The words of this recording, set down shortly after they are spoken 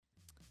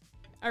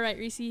All right,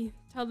 Reese,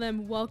 tell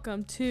them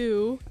welcome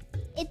to...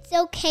 It's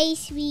okay,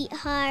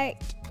 sweetheart.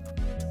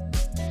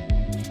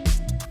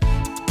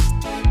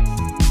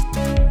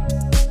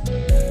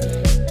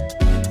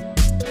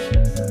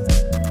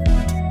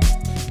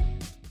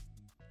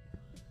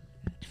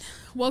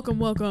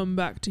 Welcome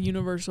back to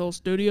Universal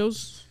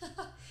Studios.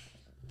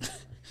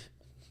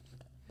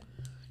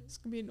 It's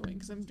going to be annoying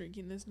because I'm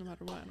drinking this no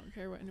matter what. I don't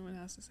care what anyone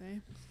has to say.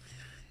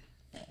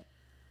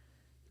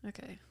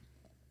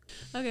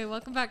 Okay,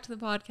 welcome back to the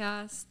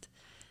podcast.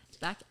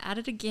 Back at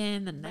it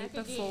again the night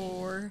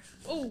before.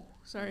 Oh,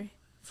 sorry.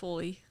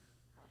 Fully.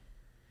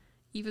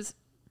 Eva's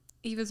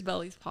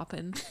belly's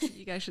popping.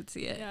 You guys should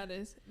see it. Yeah, it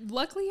is.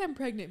 Luckily, I'm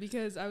pregnant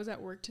because I was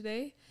at work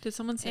today. Did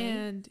someone say?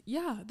 And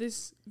yeah,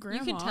 this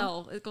grandma. You can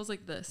tell. It goes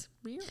like this.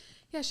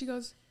 Yeah, she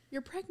goes,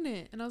 "You're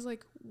pregnant." And I was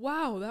like,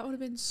 wow, that would have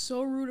been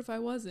so rude if I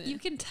wasn't. You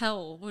can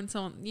tell when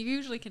someone... You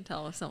usually can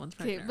tell if someone's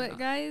pregnant. Okay, but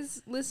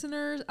guys,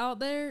 listeners out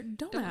there,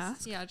 don't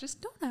ask. Yeah,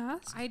 just don't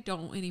ask. I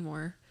don't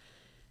anymore.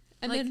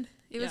 And like, then...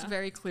 It was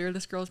very clear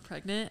this girl's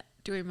pregnant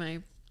doing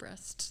my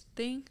breast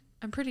thing.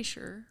 I'm pretty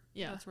sure.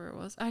 Yeah. That's where it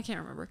was. I can't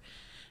remember.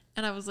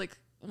 And I was like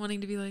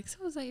wanting to be like,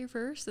 so is that your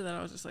first? And then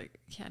I was just like,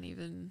 can't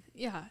even.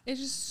 Yeah. It's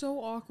just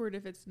so awkward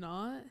if it's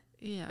not.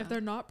 Yeah. If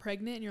they're not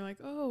pregnant and you're like,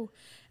 oh.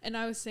 And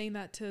I was saying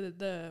that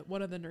to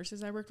one of the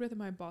nurses I worked with, and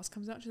my boss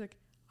comes out and she's like,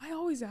 I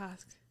always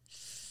ask.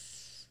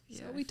 Yeah,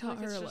 so we taught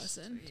her a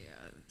lesson.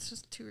 Yeah. It's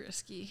just too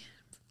risky.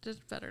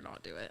 Just better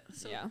not do it.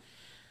 So. Yeah.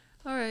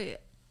 All right.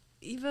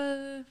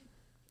 Eva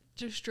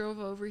just drove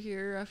over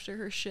here after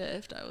her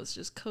shift. I was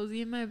just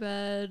cozy in my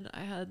bed.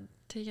 I had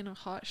taken a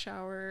hot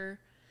shower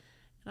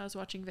and I was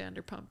watching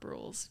Vanderpump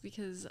Rules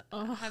because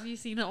have you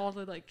seen all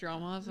the like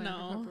drama of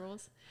Vanderpump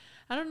Rules?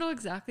 I don't know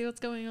exactly what's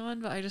going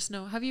on, but I just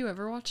know. Have you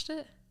ever watched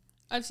it?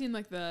 I've seen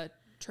like the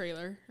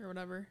trailer or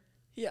whatever.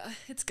 Yeah,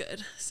 it's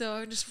good. So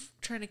I'm just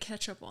trying to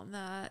catch up on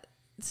that.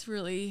 It's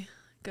really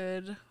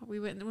good.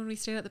 When we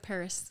stayed at the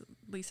Paris,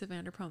 Lisa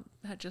Vanderpump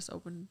had just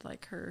opened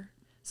like her.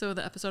 So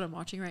the episode I'm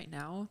watching right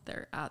now,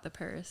 they're at the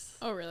Paris.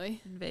 Oh, really?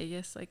 In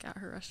Vegas, like at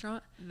her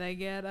restaurant. The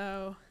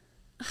ghetto.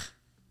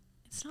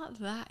 It's not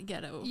that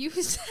ghetto. You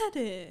said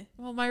it.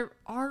 Well,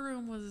 our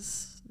room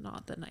was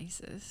not the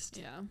nicest.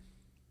 Yeah.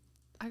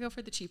 I go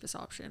for the cheapest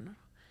option.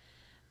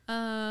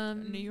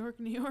 New York.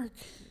 You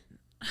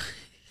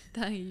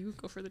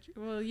go for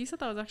well, you said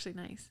that was actually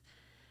nice.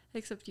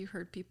 Except you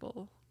heard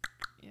people.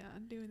 Yeah,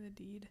 doing the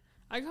deed.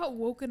 I got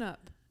woken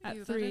up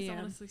at 3 a.m. That is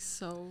honestly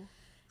so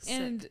sick.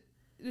 And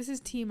this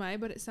is TMI,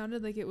 but it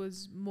sounded like it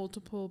was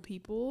multiple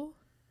people.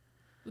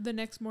 The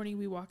next morning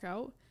we walk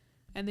out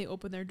and they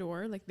open their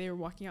door, like they were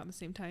walking out at the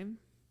same time.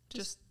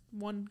 Just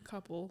one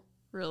couple.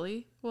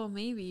 Really? Well,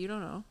 maybe. You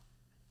don't know.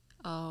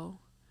 Oh,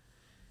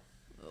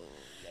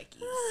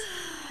 yikes.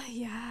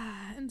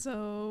 Yeah. And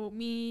so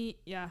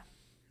never.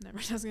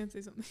 I was going to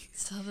say something.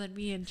 So then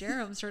me and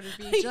Jerem started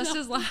being just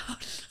as loud.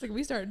 It's like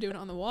we started doing it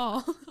on the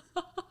wall.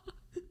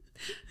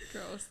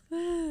 Gross.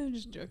 I'm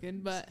just joking,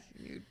 but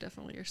you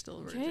definitely are still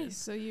a virgin. Okay,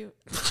 so you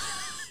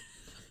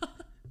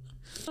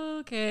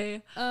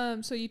okay.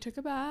 So you took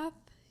a bath.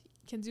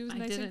 Kenzie was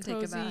nice and cozy. I didn't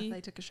take a bath. I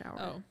took a shower.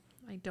 Oh.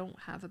 I don't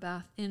have a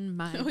bath in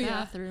my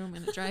bathroom,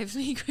 and it drives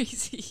me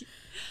crazy.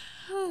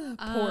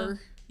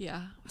 Poor.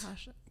 Yeah. Poor.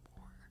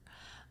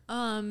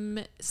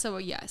 So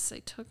yes, I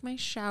took my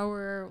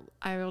shower.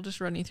 I will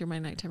just run you through my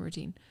nighttime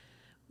routine.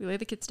 We lay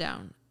the kids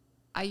down.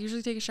 I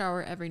usually take a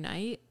shower every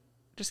night.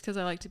 Just because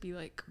I like to be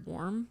like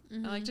warm.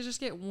 I like to just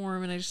get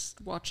warm and I just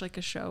watch like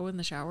a show in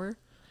the shower.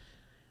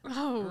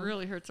 Oh, it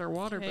really hurts our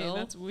water bill.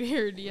 That's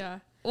weird. Yeah.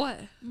 What?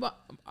 But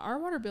our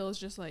water bill is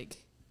just like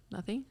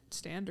nothing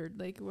standard,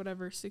 like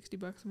whatever,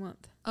 $60 a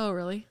month. Oh,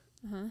 really?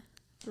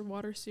 For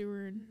water,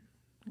 sewer, and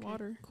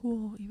water.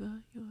 Cool,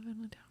 Eva. You live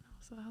in a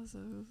townhouse that has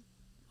a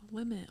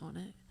limit on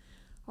it.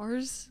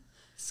 Ours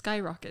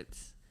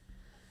skyrockets.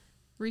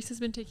 Reese has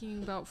been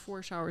taking about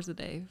 4 showers a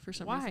day for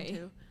some reason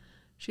too.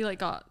 She like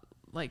got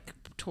like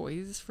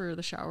toys for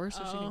the shower,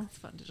 so she thinks it's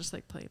fun to just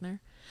like play in there.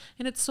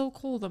 And it's so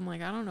cold. I'm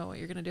like, I don't know what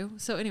you're gonna do.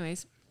 So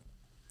anyways,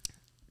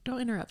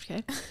 don't interrupt,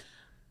 okay?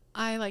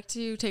 I like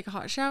to take a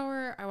hot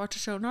shower. I watch a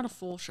show, not a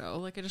full show.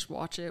 Like I just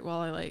watch it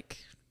while I like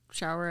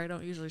shower. I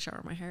don't usually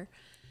shower my hair.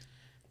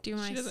 She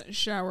doesn't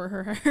shower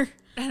her hair.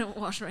 I don't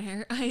wash my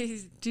hair.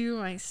 I do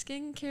my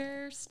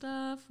skincare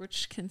stuff,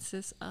 which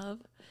consists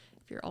of,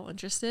 if you're all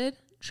interested,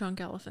 Drunk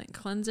Elephant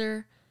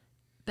Cleanser,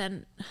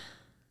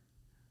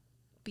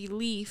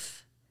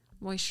 Belief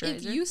moisturizer.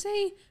 If you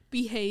say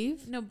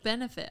behave, no,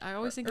 Benefit. I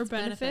always think or it's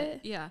Benefit.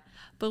 Yeah,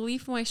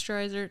 Belief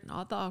moisturizer,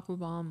 not the Aqua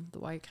Bomb, the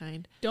white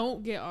kind.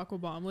 Don't get Aqua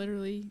Bomb.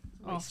 Literally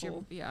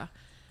awful.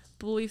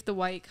 Belief, the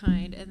white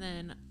kind, and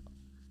then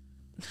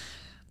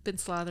been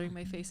slathering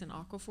my face in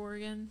Aquaphor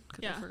again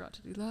because I forgot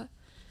to do that.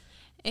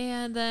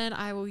 And then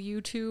I will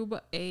YouTube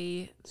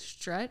a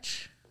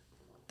stretch.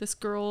 This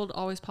girl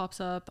always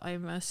pops up.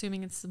 I'm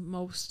assuming it's the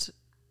most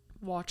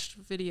watched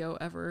video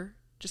ever.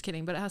 Just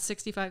kidding, but it has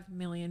 65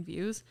 million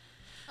views.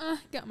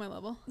 Got my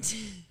level.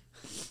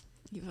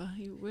 Eva,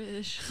 you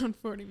wish. On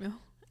 40 mil.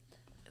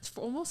 It's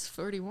almost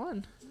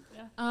 31.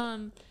 Yeah.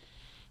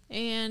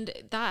 And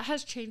that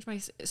has changed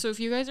so if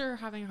you guys are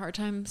having a hard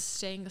time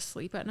staying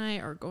asleep at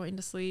night or going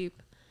to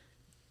sleep,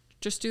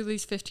 just do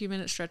these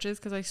 15-minute stretches,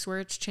 because I swear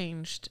it's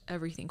changed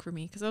everything for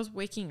me, because I was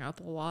waking up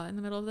a lot in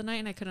the middle of the night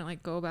and I couldn't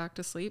like go back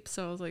to sleep.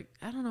 So I was like,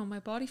 I don't know, my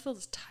body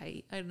feels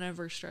tight. I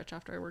never stretch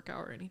after I work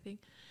out or anything.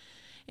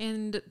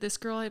 And this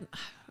girl, I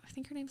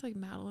think her name's like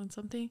Madeline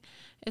something.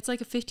 It's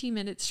like a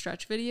 15-minute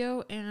stretch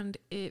video, and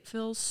it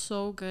feels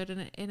so good.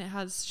 And it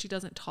has, she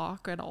doesn't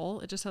talk at all.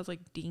 It just has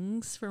like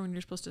dings for when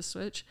you're supposed to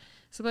switch.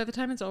 So by the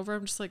time it's over,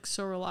 I'm just like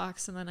so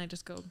relaxed, and then I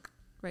just go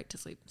right to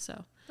sleep.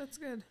 So That's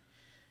good.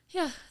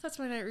 yeah, that's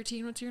my night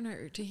routine. What's your night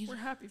routine? We're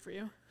happy for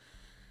you.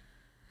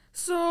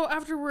 So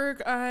after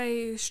work,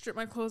 I strip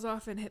my clothes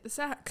off and hit the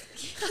sack.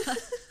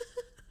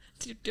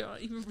 You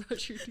don't even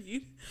brush your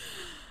teeth?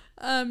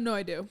 No,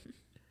 I do.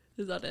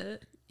 Is that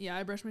it? Yeah,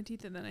 I brush my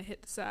teeth and then I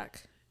hit the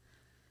sack.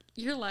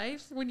 Your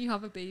life when you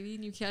have a baby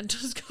and you can't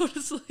just go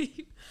to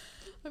sleep.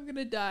 I'm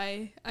gonna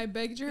die. I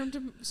begged him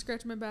to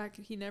scratch my back.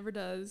 He never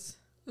does.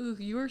 Ooh,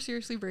 you are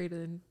seriously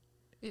Brayden.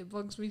 It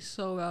bugs me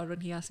so bad when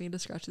he asks me to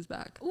scratch his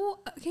back. Oh,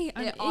 okay.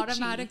 It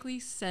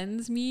automatically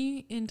sends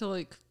me into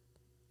like...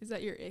 Is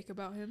that your ick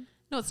about him?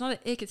 No, it's not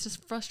an ick. It's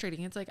just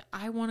frustrating. It's like,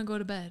 I want to go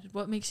to bed.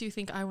 What makes you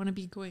think I want to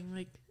be going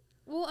like...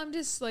 Well, I'm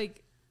just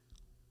like...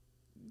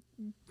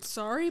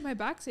 Sorry, my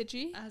back's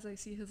itchy. As I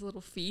see his little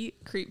feet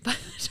creep by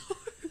the door.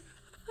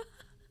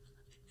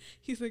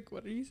 He's like,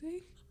 what are you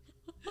saying?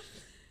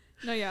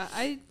 No, yeah.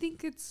 I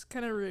think it's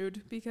kind of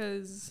rude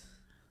because,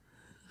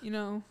 you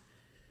know...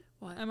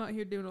 What? I'm out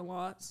here doing a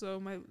lot, so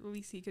the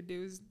least he could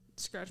do is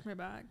scratch my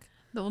back.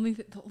 The only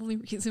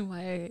reason why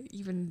I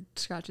even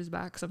scratch his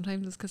back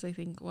sometimes is because I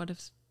think, what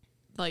if,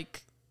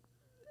 like,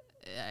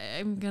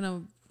 I'm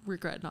gonna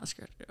regret not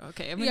scratching.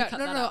 Okay, I'm gonna cut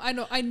that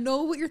out. I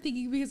know what you're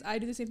thinking, because I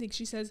do the same thing.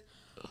 She says,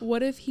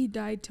 "What if he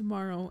died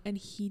tomorrow and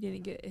he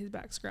didn't get his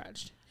back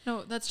scratched?"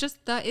 No,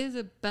 that is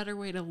a better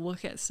way to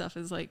look at stuff.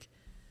 Is like,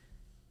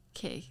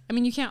 okay. I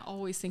mean, you can't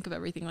always think of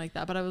everything like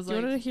that, but I was Do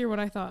you want to hear what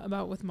I thought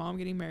about with Mom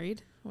getting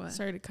married? What?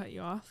 Sorry to cut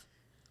you off.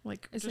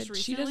 Like, I just said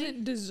recently? she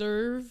doesn't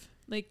deserve,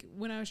 like,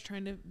 when I was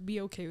trying to be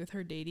okay with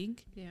her dating,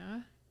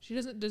 Yeah. she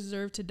doesn't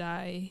deserve to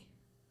die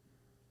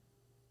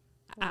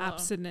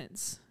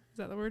abstinence. Is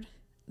that the word?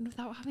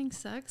 Without having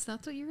sex?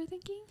 That's what you were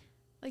thinking?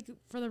 Like,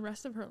 for the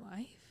rest of her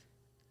life?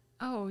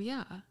 Oh,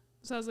 yeah.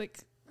 So I was like,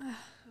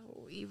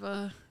 Oh,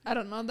 Eva. I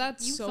don't know.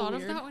 That's You so thought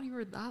weird. of that when you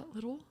were that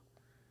little?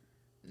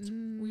 It's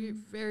weird,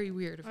 very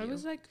weird of you. I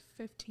was like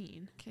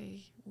 15.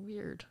 Okay,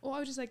 weird. Well, I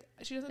was just like,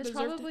 she doesn't It's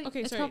deserve probably- to.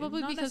 Okay, it's sorry,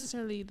 probably not because-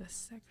 necessarily the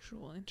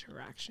sexual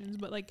interactions,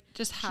 but like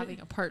Just having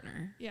a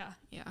partner. yeah.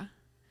 Yeah.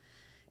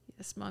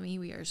 Yes, Mommy,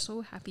 we are so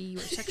happy you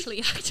are sexually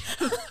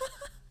active.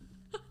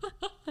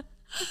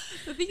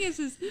 The thing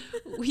is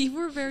we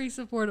were very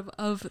supportive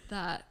of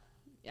that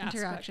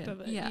interaction.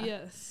 Aspect of it. Yeah.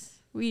 Yes.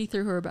 We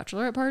threw her a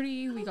bachelorette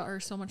party. We got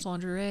her so much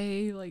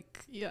lingerie.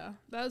 Like, Yeah,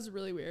 that was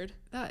really weird.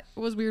 that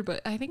was weird,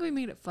 but I think we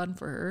made it fun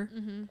for her.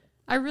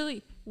 Mm-hmm.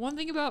 One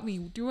thing about me,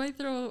 do I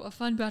throw a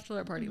fun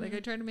bachelorette party? Like, I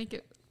try to make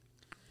it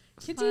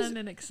Kenzie's fun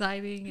and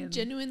exciting. And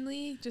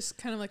genuinely just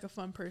kind of like a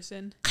fun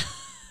person.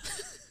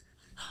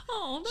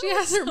 oh, She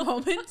has her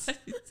moments.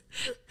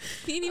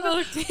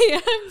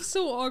 Okay, I'm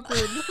so awkward.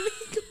 Let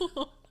me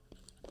go.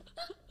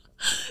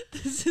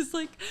 This is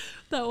like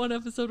that one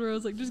episode where I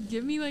was like, just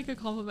give me like a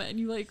compliment, and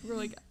you like were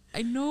like,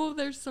 I know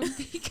there's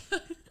something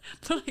good,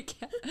 but I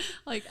can't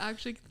like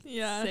actually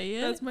say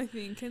it. That's my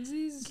thing.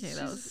 Kenzie's Okay,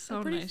 that was so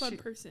a pretty nice. fun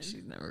person.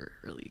 She's never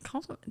really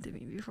complimented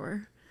me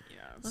before. Yeah.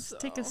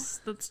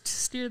 Let's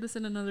steer this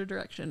in another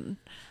direction.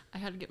 I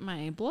had to get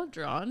my blood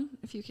drawn.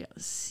 If you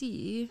can't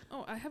see.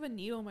 Oh, I have a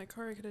needle in my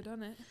car. I could have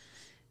done it.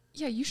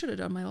 Yeah, you should have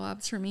done my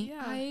labs for me.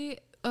 Yeah.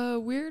 A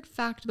weird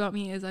fact about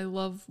me is I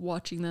love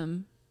watching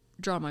them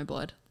draw my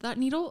blood. That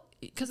needle,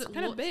 because it's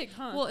kind of big,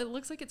 huh? Well, it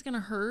looks like it's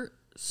gonna hurt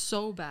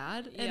so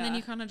bad, and then Yeah.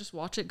 you kind of just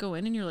watch it go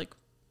in, and you're like,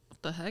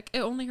 "What the heck?" It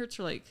only hurts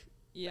for like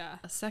Yeah.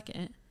 a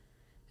second,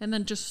 and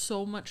then just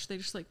so much they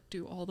just like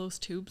do all those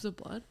tubes of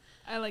blood.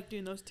 I like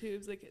doing those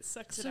tubes. Like, it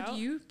sucks it So out.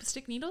 do you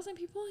stick needles in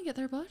people and get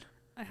their blood?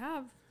 I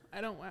have.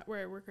 I don't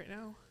where I work right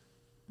now.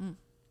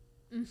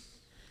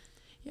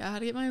 Yeah, I had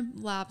to get my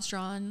labs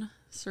drawn.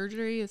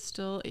 Surgery is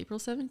still April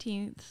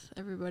 17th,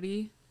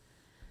 everybody.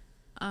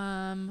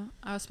 I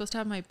was supposed to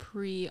have my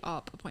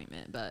pre-op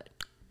appointment, but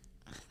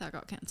that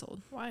got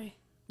canceled. Why?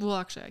 Well,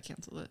 actually, I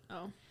canceled it.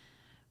 Oh.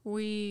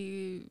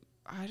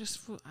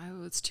 I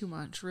was too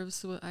much.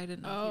 Rivs, I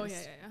didn't know. Oh, yeah.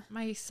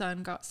 My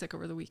son got sick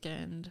over the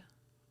weekend,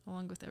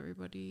 along with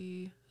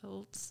everybody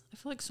else. I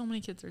feel like so many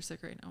kids are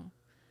sick right now.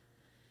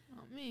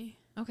 Oh, me.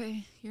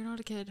 Okay, you're not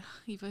a kid.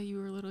 Eva, you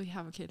literally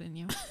have a kid in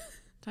you.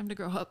 Time to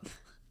grow up.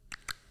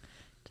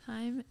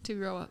 Time to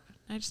grow up.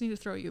 I just need to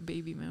throw you a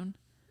baby moon.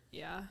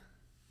 Yeah.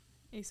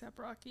 ASAP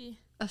Rocky.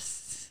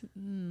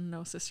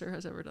 No sister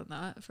has ever done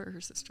that for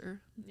her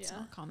sister. It's Yeah.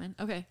 not common.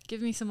 Okay,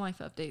 give me some life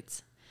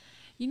updates.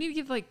 You need to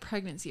give like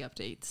pregnancy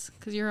updates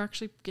because you're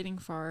actually getting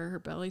far. Her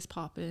belly's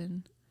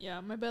popping.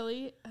 Yeah, my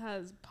belly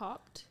has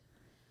popped.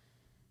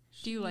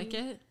 Do you like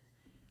it?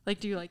 Like,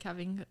 do you like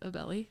having a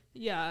belly?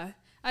 Yeah.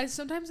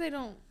 Sometimes I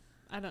don't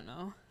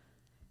know.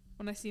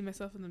 When I see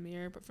myself in the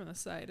mirror, but from the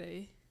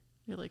side,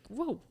 You're like,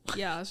 whoa.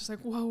 Yeah, I was just like,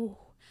 whoa.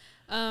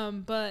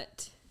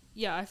 But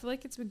yeah, I feel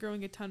like it's been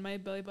growing a ton, my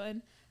belly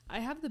button. I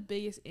have the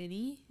biggest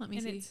innie. Let me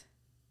see.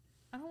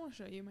 I don't want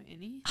to show you my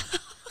innie.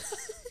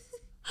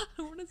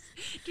 I want to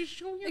just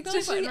show your belly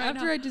Especially button right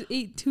after now. I just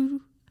ate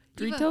 2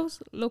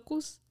 Doritos,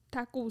 Locos,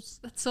 tacos.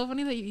 That's so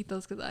funny that you eat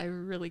those because I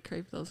really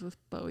crave those with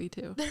Bowie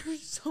too.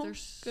 They're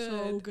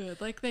so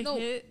good. Like they No,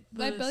 hit the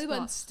my belly spot.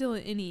 button's still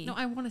an innie. No,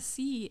 I want to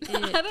see it.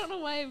 I don't know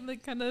why I'm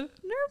like kind of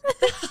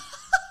nervous.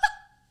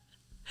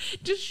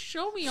 Just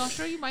show me. I'll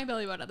show you my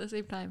belly button at the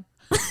same time.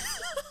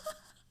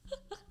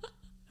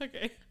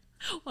 Okay.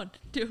 1,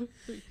 2,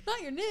 3.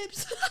 Not your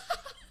nips.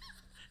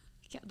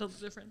 Can't tell the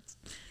difference.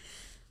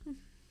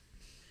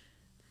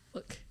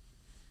 Look.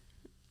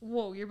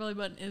 Whoa, your belly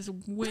button is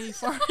way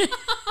far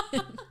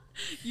in.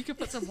 You could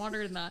put some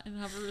water in that and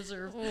have a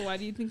reserve. Oh, why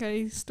do you think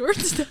I stored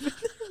stuff in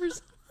there?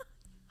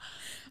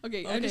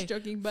 Okay, I'm just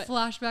joking, but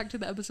flashback to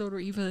the episode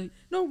where Eva.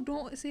 No,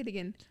 don't say it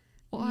again.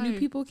 Why? New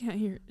people can't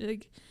hear.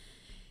 Like,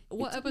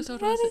 what it's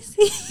episode was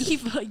it?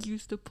 Eva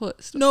used to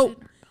put stuff No. in her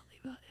belly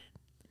button.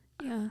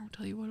 Yeah. I won't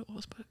tell you what it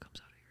was, but it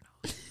comes out of your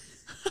nose.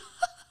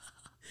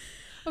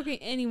 Okay,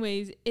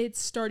 anyways,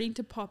 it's starting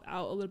to pop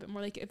out a little bit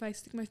more. Like, if I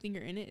stick my finger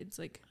in it, it's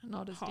like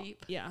Not as hot.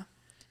 deep. Yeah.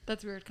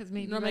 That's weird because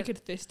maybe Normally I could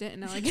fist it,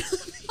 and now I get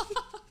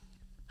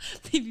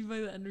maybe by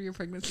the end of your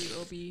pregnancy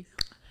it'll be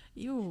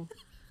ew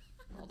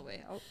all the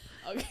way out.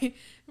 Okay,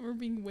 we're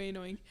being way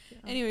annoying. Yeah.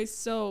 Anyways,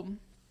 so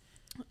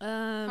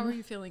how are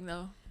you feeling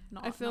though?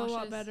 I feel a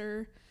lot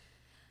better.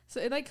 So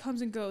it like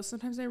comes and goes.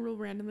 Sometimes I will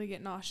randomly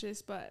get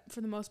nauseous, but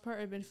for the most part,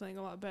 I've been feeling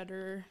a lot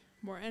better,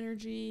 more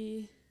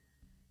energy.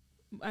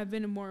 I've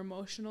been more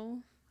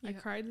emotional. I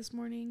cried this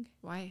morning.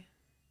 Why?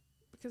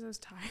 Because I was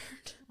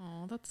tired.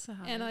 Oh, that's sad.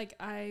 And like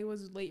I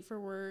was late for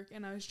work,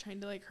 and I was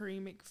trying to like hurry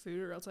and make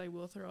food, or else I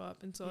will throw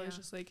up. And so I was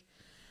just like,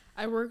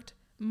 I worked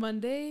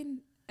Monday,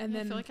 and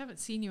then I feel like I haven't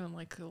seen you in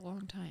like a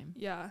long time.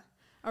 Yeah,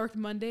 I worked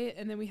Monday,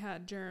 and then we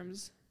had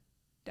Jerem's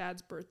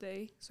dad's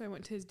birthday, so I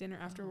went to his dinner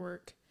after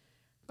work.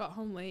 Got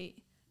home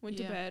late, went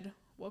to bed,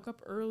 woke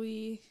up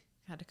early.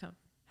 Had to come.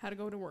 Had to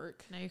go to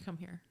work. Now you come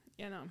here.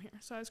 Yeah, now I'm here.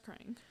 So I was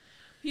crying.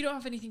 You don't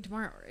have anything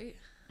tomorrow, right?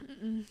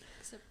 Mm-mm.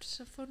 Except just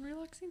a fun,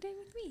 relaxing day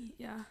with me.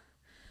 Yeah.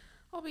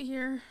 I'll be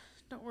here.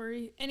 Don't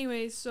worry.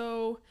 Anyways,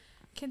 so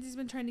Kenzie's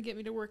been trying to get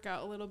me to work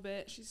out a little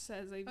bit. She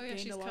says I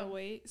gained a lot of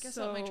weight. Guess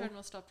so what? My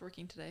treadmill stopped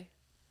working today.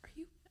 Are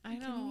you? I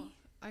know.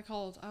 I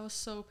called. I was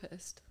so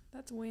pissed.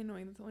 That's way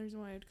annoying. That's the only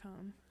reason why I'd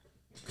come.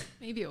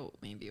 Maybe it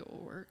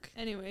will work.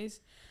 Anyways,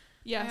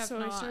 yeah. I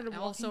started walking.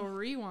 Also,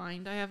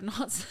 rewind. I have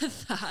not said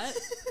that.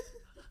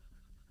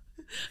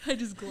 I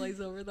just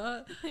glaze over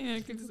that. Yeah,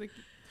 I could just like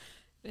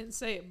didn't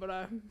say it, but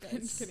I'm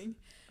just kidding.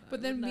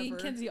 But then me and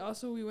Kenzie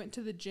also we went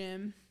to the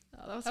gym.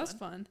 Oh, that was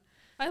fun.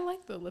 I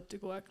like the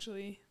elliptical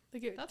actually.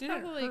 Like it That's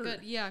didn't probably hurt. good.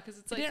 Yeah, because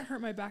it's like it didn't hurt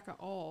my back at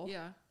all.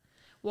 Yeah,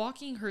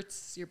 walking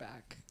hurts your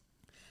back.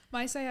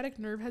 My sciatic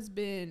nerve has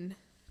been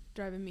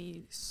driving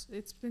me.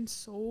 It's been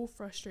so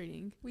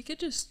frustrating. We could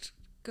just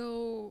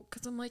go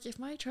because I'm like, if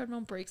my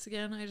treadmill breaks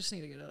again, I just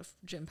need to get a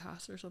gym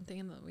pass or something,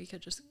 and then we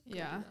could just go do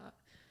that.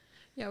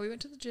 Yeah, we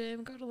went to the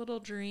gym, got a little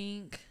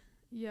drink.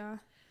 Yeah.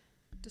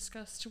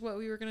 Discussed what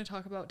we were going to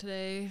talk about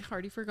today.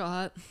 Already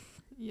forgot.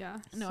 Yeah.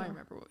 No, I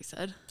remember what we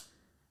said.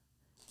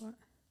 What?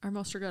 Our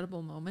most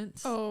regrettable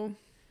moments. Oh.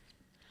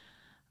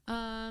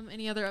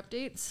 Any other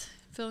updates?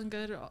 Feeling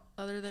good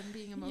other than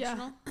being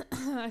emotional?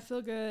 Yeah. I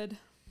feel good.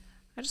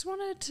 I just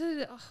wanted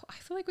to... I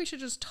feel like we should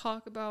just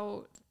talk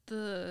about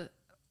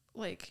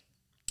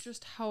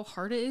just how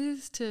hard it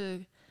is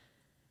to,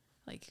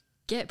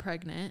 get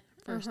pregnant,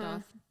 first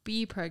off,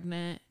 be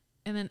pregnant,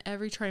 and then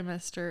every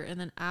trimester, and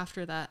then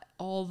after that,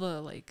 all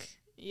the,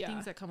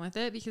 things that come with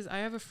it. Because I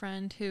have a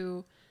friend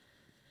who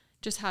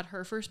just had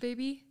her first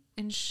baby,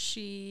 and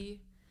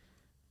she,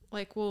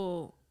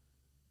 will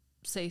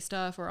say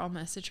stuff, or I'll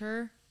message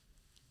her.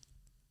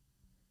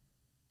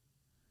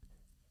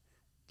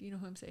 Do you know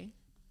who I'm saying?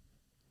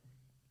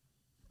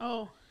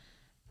 Oh.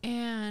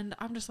 And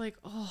I'm just like,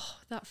 oh,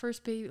 that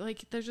first baby,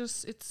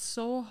 it's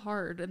so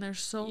hard. And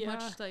there's so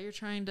much that you're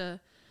trying to,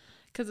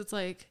 because it's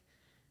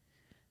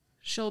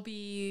she'll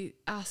be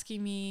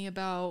asking me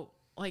about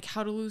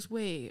how to lose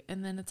weight.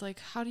 And then it's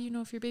how do you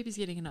know if your baby's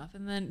getting enough?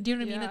 And then, do you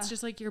know what I mean? It's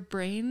just your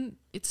brain,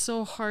 it's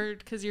so hard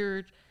because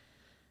you're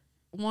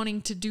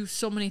wanting to do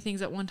so many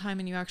things at one time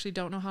and you actually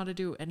don't know how to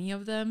do any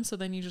of them. So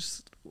then you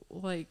just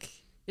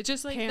it's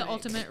just panic. The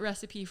ultimate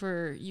recipe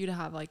for you to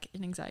have an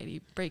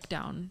anxiety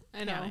breakdown.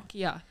 I know. Panic.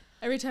 Yeah.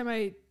 Every time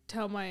I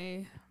tell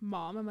my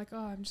mom, I'm like,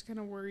 oh, I'm just kind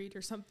of worried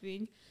or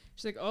something.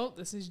 She's like, oh,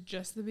 this is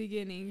just the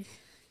beginning.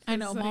 I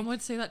know. Mom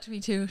would say that to me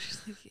too.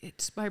 She's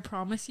like, I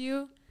promise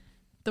you,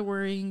 the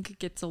worrying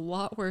gets a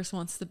lot worse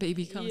once the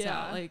baby comes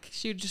out.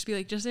 She would just be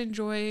like, just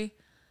enjoy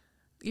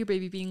your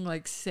baby being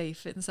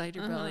safe inside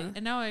your belly.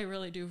 And now I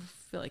really do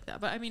feel like that.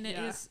 But I mean, it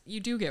is, you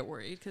do get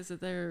worried because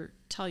they're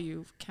tell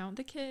you count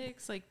the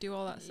kicks, do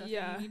all that stuff.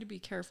 Yeah. You need to be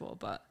careful.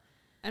 But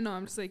I know,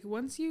 I'm just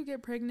once you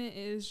get pregnant, it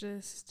is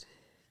just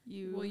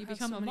you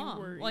become so a many mom.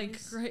 worries. Like,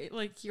 right?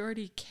 Like, you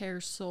already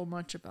care so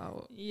much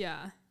about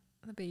Yeah.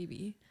 the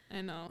baby.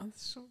 I know.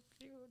 It's so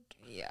cute.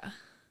 Yeah.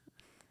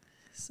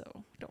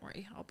 So, don't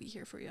worry. I'll be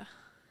here for you.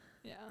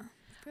 Yeah.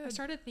 I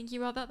started thinking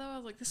about that, though. I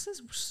was like, this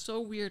is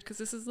so weird because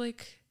this is,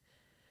 like...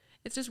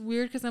 It's just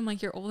weird because I'm,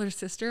 like, your older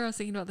sister. I was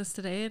thinking about this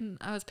today, and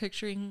I was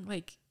picturing,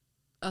 like,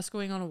 us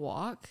going on a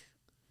walk.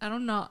 I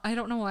don't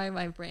know why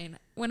my brain...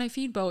 When I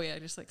feed Bowie, I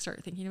just, like,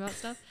 start thinking about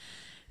stuff.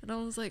 And I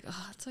was like,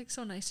 oh, it's, like,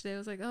 so nice today. I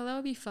was like, oh, that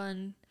would be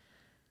fun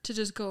to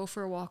just go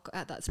for a walk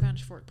at that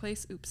Spanish Fork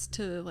place.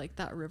 To, like,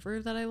 that river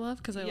that I love.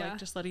 Because I like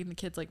just letting the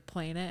kids, like,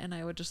 play in it. And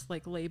I would just,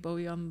 like, lay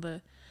Bowie on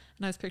the...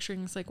 And I was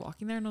picturing us, like,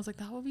 walking there. And I was like,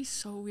 that would be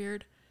so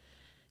weird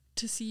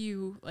to see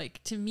you,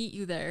 like, to meet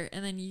you there.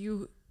 And then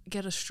you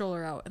get a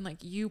stroller out. And, like,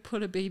 you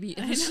put a baby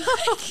in it.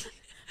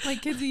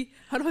 Like, Kenzie,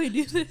 how do I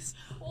do this?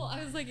 Well,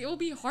 I was like, it will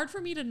be hard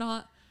for me to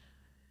not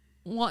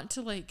want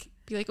to, like,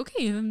 be like,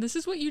 okay, and then this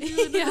is what you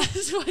do, and this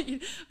is what you...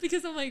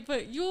 Because I'm like,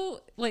 but you'll,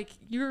 like,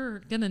 you're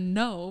gonna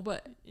know,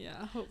 but...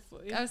 Yeah,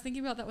 hopefully. I was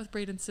thinking about that with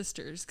Braden's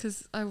sisters,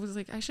 because I was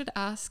like, I should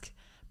ask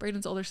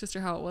Braden's older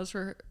sister how it was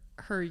for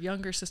her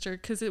younger sister,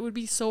 because it would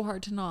be so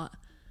hard to not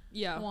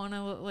want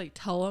to, like,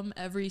 tell them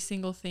every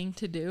single thing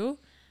to do.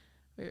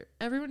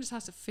 Everyone just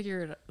has to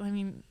figure it out. I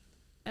mean...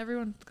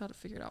 Everyone's got to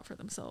figure it out for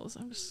themselves.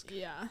 I'm just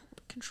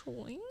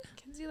controlling.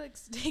 Kenzie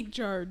likes to take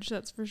charge,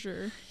 that's for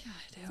sure. Yeah,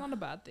 I do. It's not a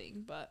bad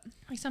thing, but...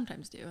 I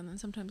sometimes do, and then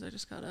sometimes I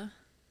just gotta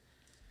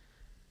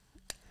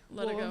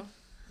let it go.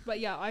 But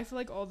yeah, I feel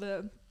like all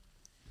the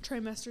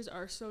trimesters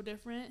are so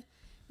different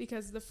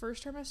because the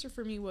first trimester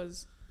for me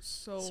was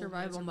so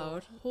survival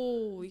mode.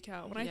 Holy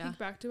cow. When I think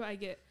back to it, I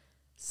get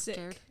sick.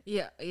 Scared.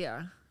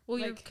 Yeah.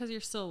 Well, like, because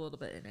you're still a little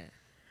bit in it.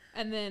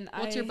 And then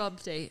What's your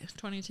bub date?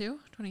 22?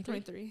 23?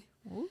 23.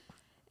 Ooh.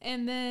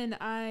 And then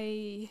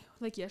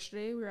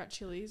yesterday, we were at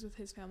Chili's with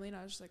his family, and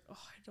I was just like, oh,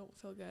 I don't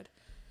feel good.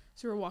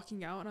 So we were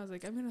walking out, and I was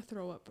like, I'm going to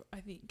throw up, I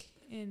think.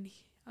 And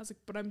I was like,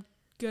 but I'm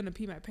going to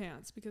pee my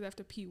pants because I have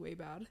to pee way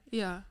bad.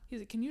 Yeah. He's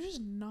like, can you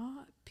just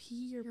not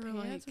pee your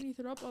pants when you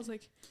throw up? I was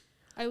like,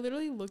 I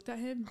literally looked at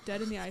him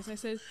dead in the eyes, and I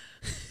said,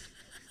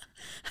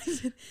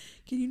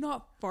 can you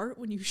not fart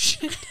when you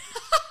shit?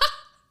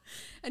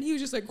 And he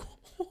was just like,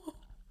 whoa.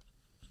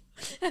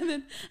 And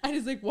then I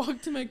just, like,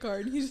 walked to my car,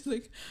 and he's just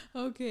like,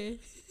 okay.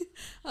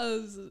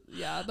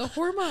 The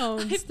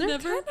hormones, they're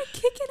kind of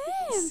kicking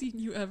in. Seen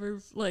you ever,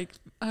 like,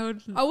 I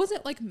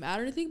wasn't, like, mad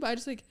or anything, but I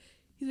just, like,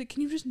 he's like,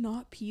 can you just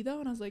not pee, though?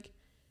 And I was like,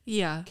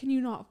 yeah. Can you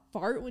not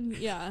fart when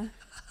I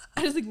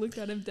just, like, looked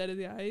at him dead in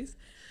the eyes,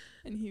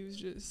 and he was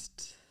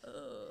just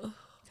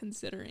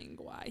considering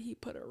why he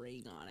put a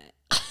ring on it.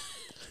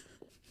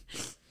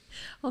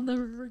 I'll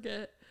never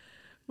forget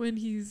when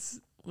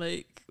he's...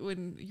 Like,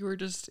 when you were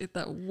just at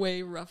that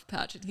way rough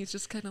patch, and he's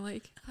just kind of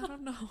like, I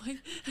don't know,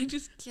 I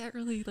just can't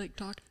really, like,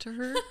 talk to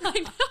her. I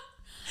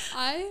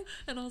know.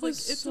 And I was like,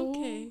 it's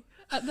okay.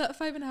 At that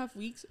 5.5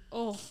 weeks,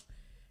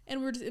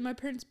 and we're just in my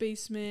parents'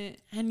 basement.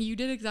 And you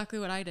did exactly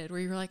what I did, where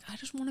you were like, I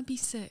just want to be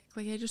sick.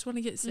 Like, I just want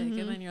to get sick. Mm-hmm.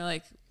 And then you're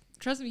like,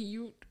 trust me,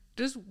 you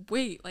just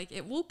wait. Like,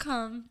 it will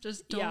come.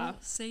 Just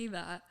don't say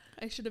that.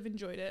 I should have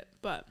enjoyed it,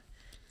 but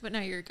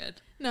now you're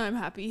good. No, I'm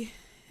happy.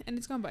 And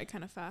it's gone by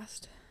kind of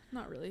fast.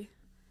 Not really.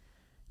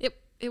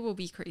 It will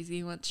be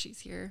crazy once she's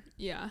here.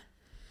 Yeah.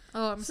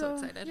 Oh, I'm so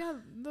excited. Yeah,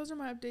 those are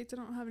my updates. I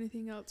don't have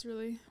anything else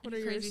really. What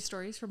Any are crazy yours?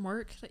 stories from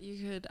work that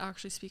you could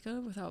actually speak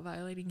of without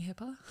violating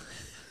HIPAA?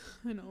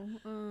 I know.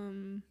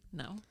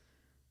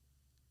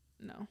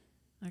 No.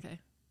 Okay.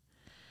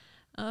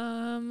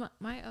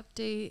 My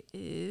update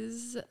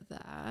is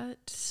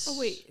that... Oh,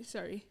 wait.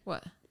 Sorry.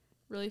 What?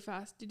 Really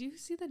fast. Did you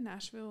see the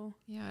Nashville?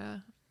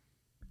 Yeah.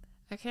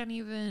 I can't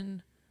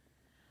even...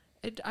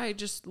 I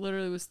just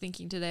literally was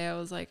thinking today, I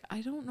was like, I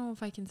don't know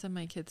if I can send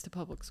my kids to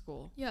public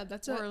school. Yeah,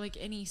 that's or like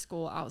any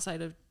school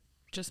outside of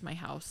just my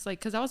house. Like,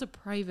 because that was a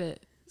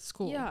private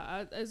school.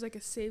 Yeah, it was like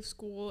a safe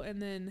school.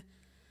 And then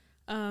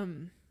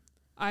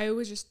I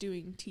was just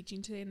doing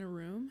teaching today in a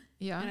room.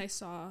 Yeah. And I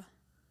saw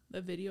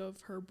the video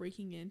of her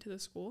breaking into the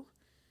school.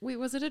 Wait,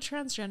 was it a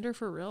transgender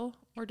for real?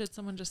 Or did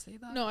someone just say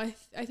that? No, I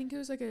think it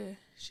was like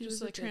she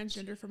was like a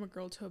transgender from a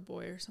girl to a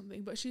boy or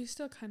something. But she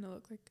still kind of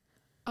looked like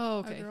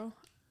a girl.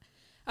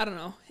 I don't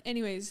know.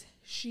 Anyways,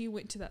 she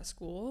went to that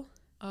school.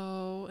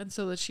 Oh, and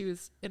so that she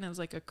was, and it was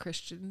like a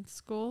Christian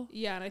school?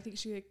 Yeah, and I think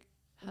she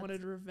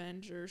wanted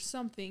revenge or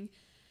something.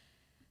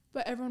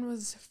 But everyone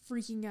was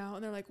freaking out,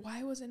 and they're like,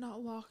 why was it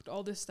not locked?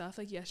 All this stuff,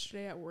 like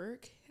yesterday at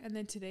work. And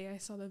then today I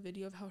saw the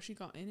video of how she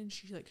got in, and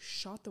she like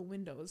shot the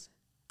windows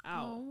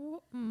out.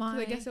 Oh my.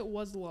 'Cause I guess it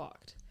was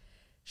locked.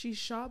 She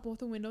shot both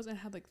the windows and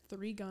had like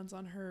 3 guns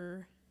on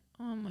her.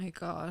 Oh my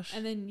gosh.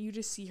 And then you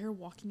just see her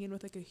walking in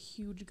with like a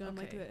huge gun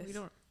like this.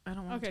 I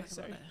don't want to talk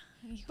about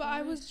it. But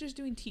I was just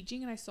doing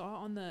teaching, and I saw it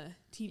on the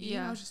TV,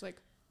 and I was just like,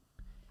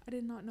 I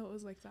did not know it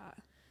was like that.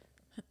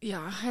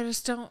 Yeah,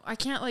 I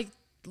can't like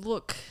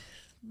look.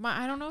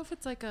 I don't know if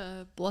it's like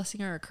a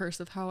blessing or a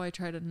curse of how I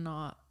try to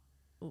not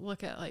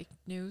look at like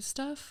news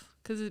stuff,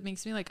 because it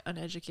makes me like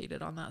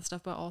uneducated on that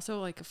stuff, but also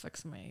like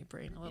affects my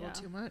brain a little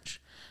too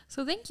much.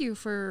 So thank you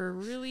for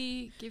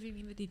really giving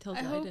me the details.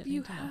 I hope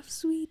you have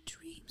sweet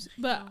dreams.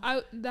 But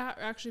that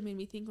actually made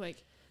me think,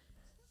 like,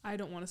 I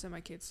don't want to send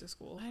my kids to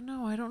school. I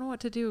know. I don't know what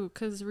to do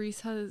because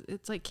Reese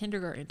it's like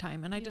kindergarten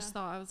time. And I just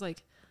thought, I was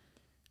like,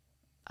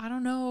 I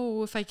don't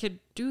know if I could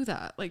do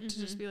that. Like, to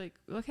just be like,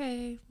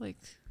 okay, like.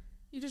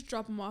 You just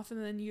drop them off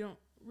and then you don't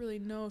really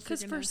know if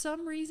because for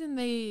some reason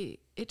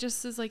it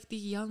just is like the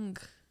young,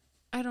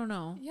 I don't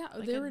know. Yeah,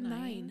 like they were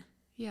 9.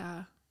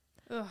 Yeah.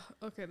 Ugh.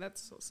 Okay,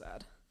 that's so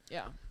sad.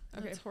 Yeah.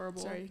 Okay, that's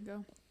horrible. Sorry,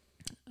 go.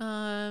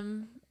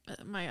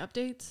 My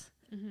updates.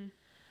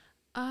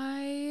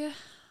 I'm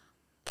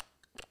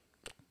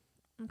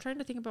trying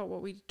to think about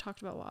what we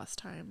talked about last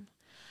time.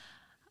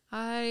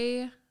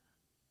 I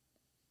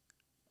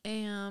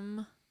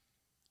am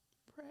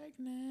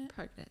pregnant.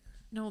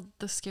 No,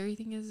 the scary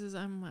thing is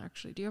I'm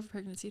actually. Do you have a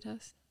pregnancy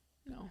test?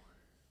 No.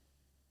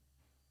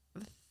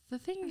 The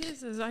thing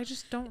is I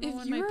just don't know if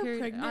when you my were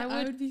period. pregnant,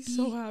 I would be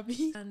so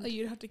happy.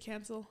 You'd have to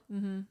cancel.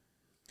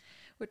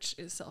 Which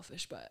is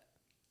selfish, but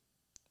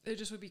it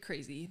just would be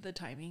crazy. The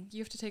timing. You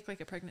have to take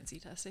like a pregnancy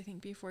test, I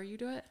think, before you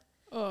do it.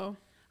 Oh.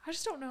 I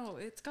just don't know.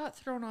 It's got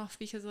thrown off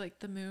because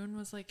like the moon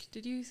was like.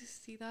 Did you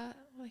see that?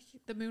 Like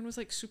the moon was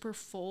like super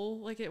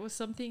full. Like it was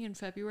something in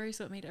February,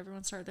 so it made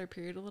everyone start their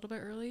period a little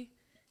bit early.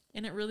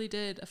 And it really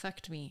did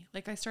affect me.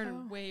 Like, I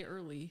started way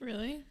early.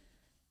 Really?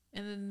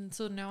 And then,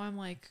 so now I'm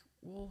like,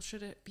 well,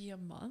 should it be a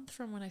month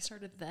from when I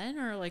started then?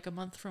 Or, like, a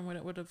month from when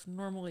it would have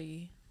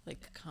normally,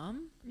 like,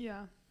 come?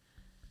 Yeah.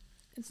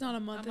 It's not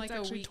a month. I'm it's like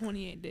actually a week.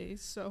 28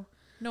 days, so.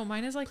 No,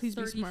 mine is, like, Please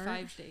be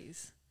 35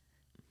 days.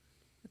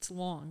 It's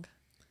long.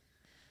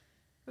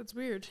 That's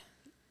weird.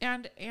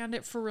 And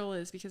it for real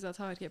is, because that's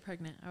how I'd get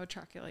pregnant. I would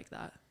track it like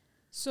that.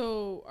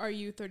 So, are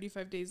you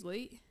 35 days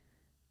late?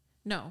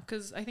 No,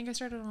 because I think I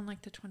started on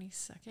like the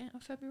 22nd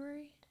of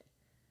February.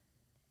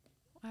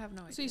 I have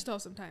no idea. So you still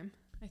have some time.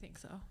 I think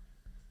so.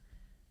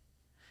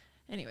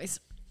 Anyways,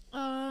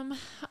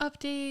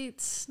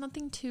 updates,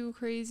 nothing too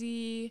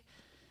crazy.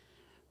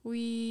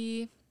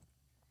 We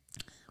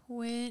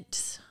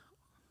went,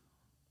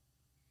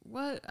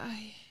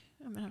 I'm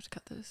gonna have to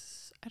cut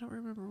this. I don't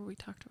remember what we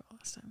talked about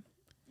last time.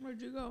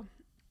 Where'd you go?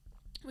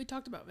 We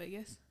talked about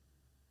Vegas.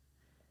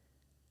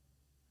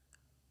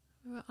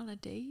 We went on a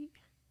date.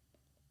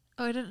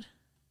 Oh, I didn't.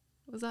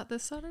 Was that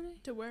this Saturday?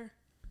 To where?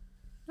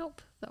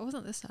 Nope, that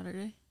wasn't this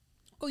Saturday.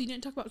 Oh, you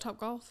didn't talk about Top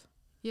Golf?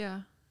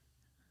 Yeah.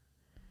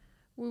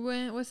 We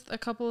went with a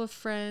couple of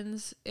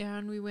friends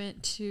and we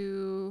went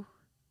to,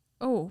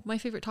 my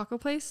favorite taco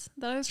place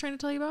that I was trying to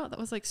tell you about. That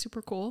was like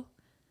super cool.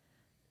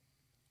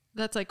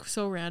 That's like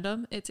so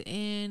random. It's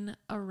in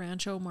a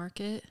Rancho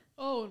Market.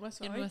 Oh, in West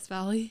Valley? In West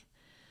Valley.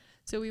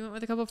 So we went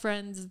with a couple of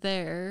friends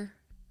there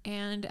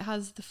and it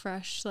has the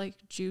fresh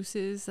like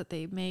juices that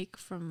they make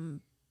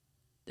from,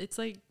 it's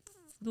like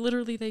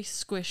literally they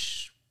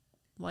squish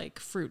like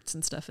fruits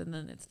and stuff and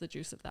then it's the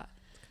juice of that.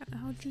 That's kind of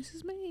how juice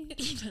is made.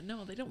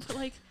 No, they don't put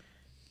like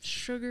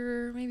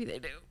sugar. Maybe they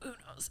do. Who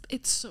knows?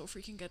 It's so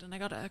freaking good. And I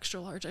got an extra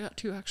large. I got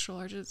 2 extra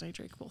larges and I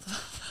drank both of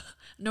them.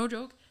 No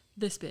joke.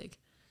 This big.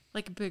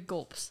 Like big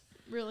gulps.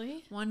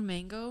 Really? 1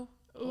 mango.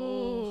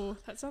 Oh,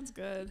 that sounds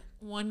good.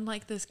 1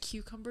 like this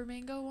cucumber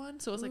mango one.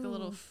 So it was like a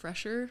little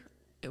fresher.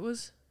 They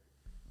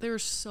were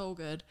so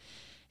good.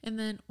 And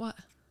then what?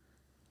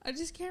 I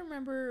just can't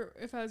remember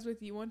if I was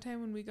with you one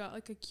time when we got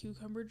like a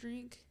cucumber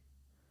drink.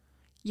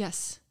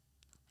 Yes.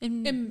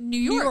 In New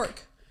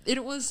York.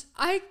 It was.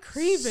 I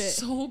crave it.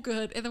 So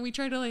good. And then we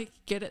tried to like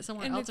get it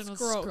somewhere else and it was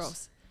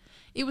gross.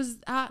 It was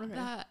at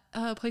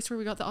that place where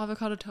we got the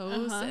avocado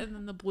toast and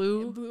then the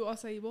blue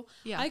acai bowl.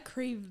 Yeah. I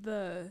crave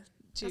the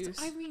juice.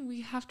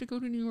 We have to go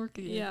to New York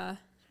again. Yeah.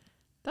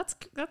 That's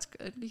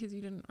good because you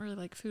didn't really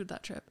like food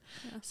that trip.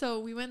 Yeah. So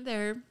we went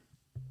there.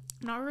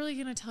 I'm not really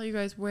going to tell you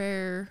guys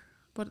what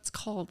it's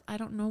called. I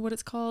don't know what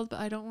it's called, but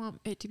I don't want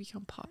it to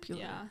become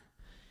popular. Yeah.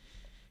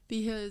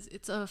 Because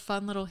it's a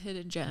fun little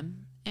hidden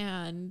gem.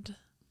 And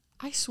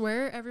I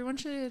swear everyone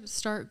should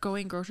start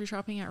going grocery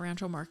shopping at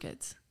Rancho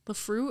Markets. The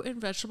fruit and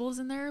vegetables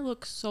in there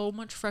look so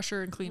much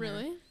fresher and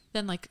cleaner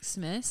than like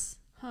Smith's.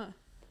 Huh.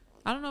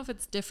 I don't know if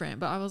it's different,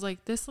 but I was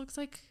like, this looks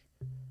like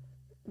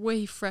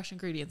way fresh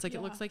ingredients. Like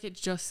it looks like it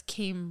just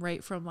came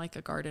right from like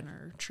a garden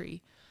or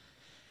tree.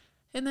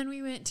 And then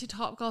we went to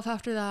Top Golf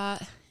after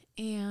that.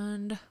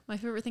 And my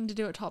favorite thing to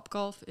do at Top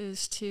Golf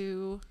is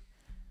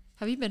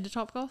have you been to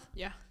Top Golf?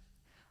 Yeah.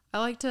 I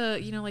like to,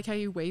 like how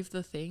you wave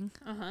the thing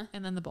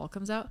and then the ball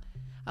comes out.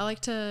 I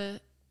like to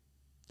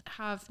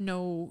have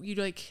no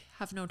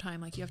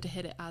time. Like you have to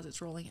hit it as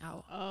it's rolling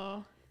out.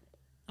 Oh.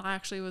 I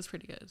actually was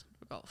pretty good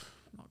for golf.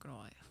 I'm not going to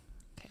lie.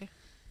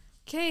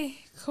 Okay,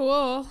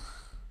 cool.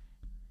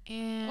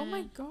 And oh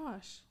my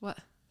gosh. What?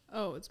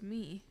 Oh, it's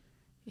me.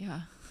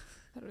 Yeah.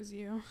 That was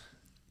you.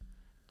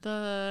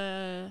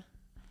 The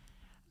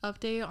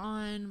update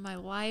on my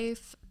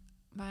life.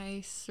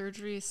 My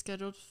surgery is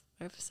scheduled,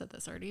 I've said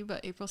this already,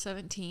 but April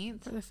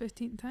 17th. For the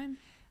 15th time.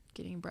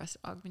 Getting breast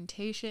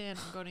augmentation.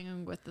 I'm going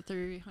in with the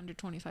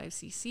 325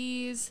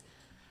 cc's.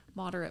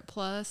 moderate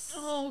plus.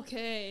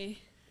 Okay.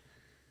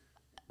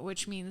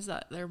 Which means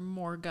that they're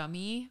more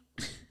gummy.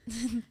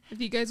 If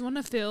you guys want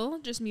to fill,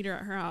 just meet her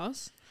at her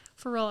house.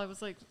 For real, I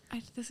was like,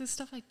 this is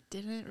stuff I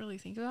didn't really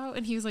think about.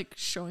 And he was like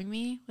showing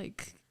me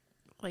like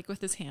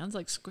with his hands,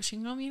 like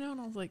squishing them, you know?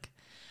 And I was like,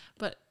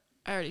 but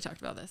I already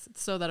talked about this.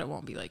 It's so that it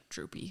won't be like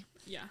droopy.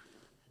 Yeah.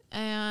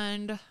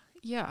 And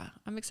yeah,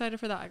 I'm excited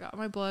for that. I got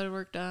my blood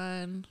work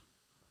done.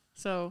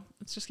 So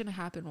it's just going to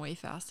happen way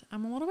fast.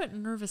 I'm a little bit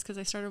nervous because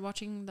I started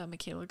watching the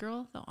Michaela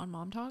girl on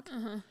Mom Talk.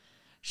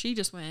 She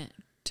just went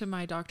to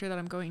my doctor that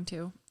I'm going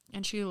to,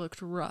 and she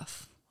looked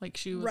rough. Like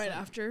she was right like,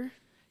 after.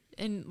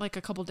 In like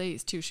a couple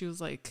days too. She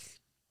was like,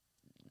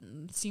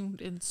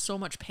 seemed in so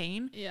much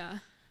pain. Yeah.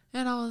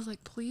 And I was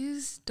like,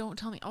 please don't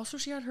tell me. Also,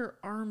 she had her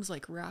arms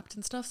like wrapped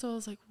and stuff. So I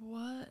was like,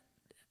 what?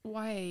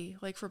 Why?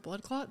 Like for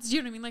blood clots? Do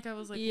you know what I mean? Like I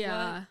was like,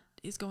 yeah. What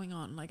is going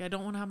on? Like I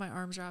don't want to have my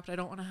arms wrapped. I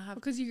don't want to have.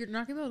 Because you're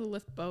not going to be able to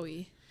lift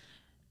Bowie.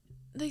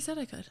 They said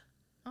I could.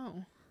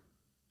 Oh.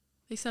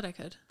 They said I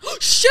could.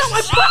 Shut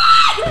my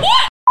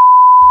butt!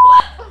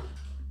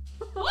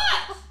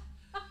 What?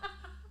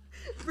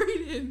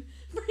 Brayden.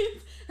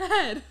 Brayden's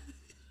head.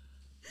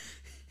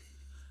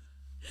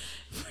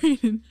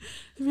 Brayden.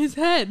 His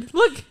head.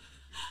 Look.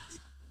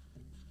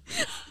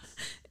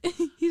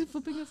 He's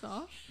flipping us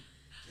off.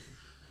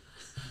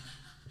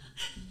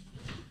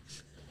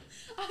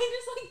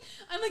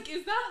 I'm like,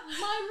 is that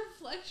my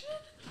reflection?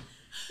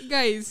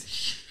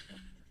 Guys.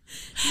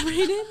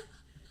 Brayden?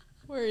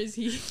 Where is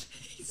he?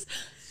 He's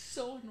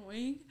so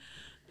annoying.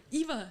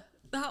 Eva,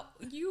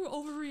 you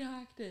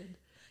overreacted.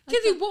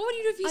 Kenzie, what would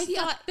you do if you I see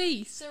thought a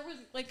face? There was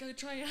like a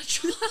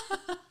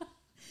triathlon.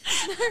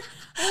 I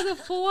had a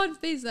full-on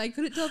face. I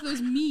couldn't tell if it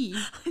was me.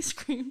 I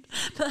screamed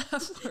the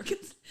F word.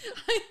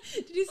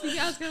 Did you see me?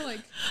 I was kind of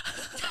like...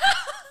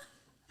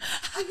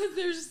 because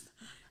there's...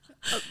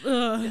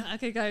 Yeah,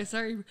 okay, guys,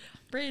 sorry.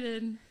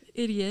 Brayden,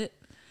 idiot.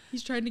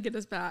 He's trying to get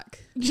us back.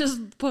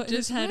 Just put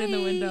his head in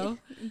the window.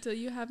 Until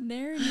you have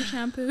Nair in your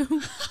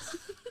shampoo.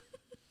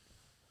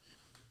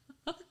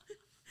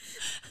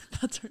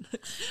 That's our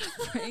next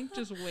prank.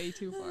 Just way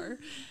too far.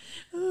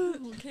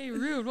 Okay,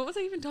 rude. What was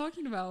I even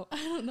talking about? I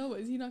don't know.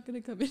 Is he not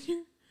going to come in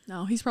here?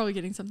 No, he's probably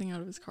getting something out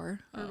of his car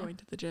or going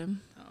to the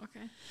gym. Oh,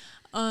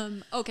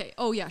 okay. Okay.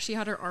 Oh, yeah. She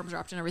had her arms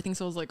wrapped and everything.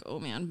 So I was like, oh,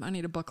 man, I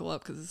need to buckle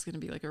up because it's going to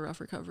be like a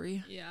rough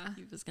recovery. Yeah.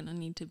 He was going to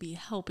need to be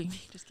helping me.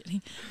 Just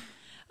kidding.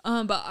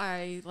 But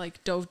I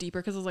like dove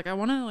deeper because I was like, I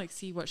want to like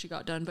see what she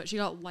got done. But she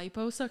got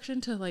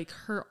liposuction to like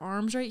her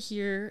arms right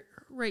here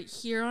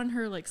on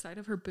her like side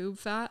of her boob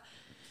fat.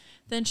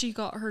 Then she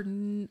got her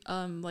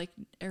like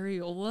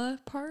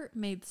areola part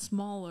made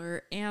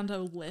smaller and a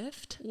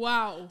lift.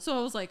 Wow. So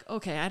I was like,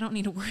 okay, I don't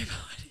need to worry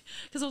about it.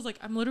 Because I was like,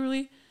 I'm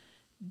literally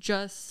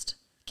just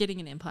getting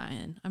an implant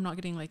in. I'm not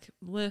getting like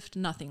lift,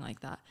 nothing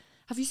like that.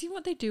 Have you seen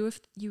what they do if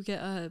you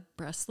get a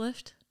breast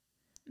lift?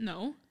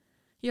 No.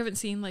 You haven't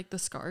seen like the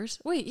scars?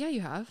 Wait, yeah,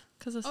 you have.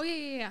 Oh,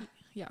 yeah.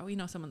 Yeah, we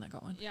know someone that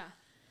got one. Yeah.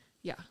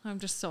 Yeah, I'm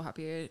just so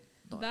happy. It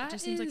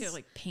just seems like it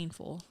like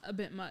painful. A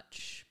bit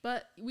much.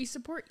 But we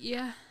support,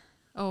 yeah.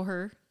 Oh,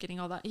 her getting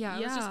all that. Yeah,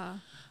 it was just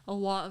a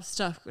lot of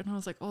stuff. And I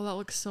was like, oh, that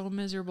looks so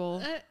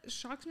miserable. It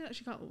shocked me that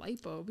she got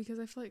lipo because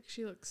I feel like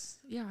she looks...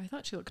 Yeah, I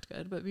thought she looked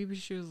good, but maybe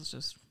she was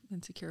just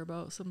insecure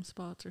about some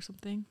spots or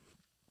something.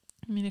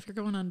 I mean, if you're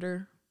going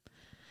under,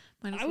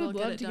 might as well would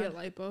get love it to done. get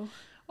lipo. Well,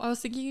 I was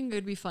thinking it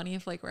would be funny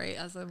if like right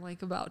as I'm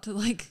like about to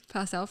like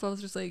pass out, if I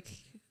was just like,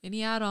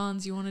 any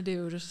add-ons you want to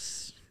do,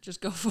 just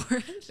go for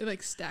it. They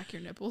like stack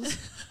your nipples.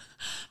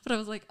 But I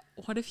was like,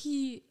 what if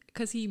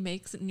because he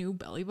makes new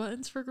belly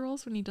buttons for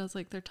girls when he does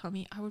like their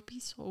tummy. I would be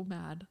so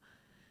mad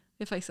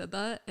if I said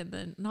that. And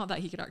then not that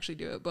he could actually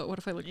do it, but what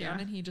if I looked down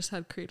and he just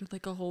had created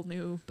like a whole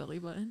new belly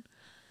button?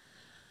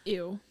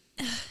 Ew.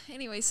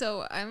 Anyway,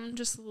 so I'm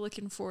just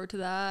looking forward to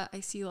that.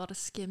 I see a lot of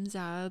Skims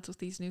ads with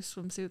these new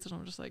swimsuits and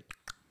I'm just like,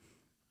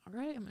 all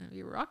right, I'm going to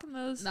be rocking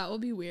those. That will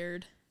be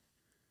weird.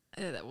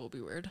 That will be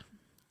weird.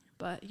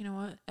 But you know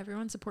what?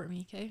 Everyone support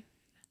me, okay?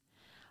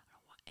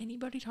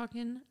 Anybody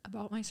talking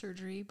about my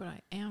surgery, but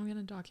I am going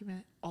to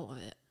document all of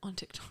it on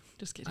TikTok.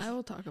 Just kidding. I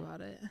will talk about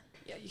it.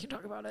 Yeah, you can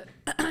talk about it.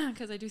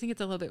 Because I do think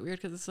it's a little bit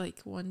weird because it's like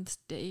one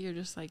day you're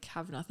just like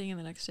have nothing and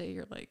the next day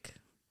you're like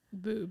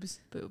boobs.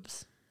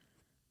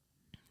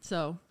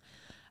 So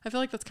I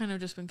feel like that's kind of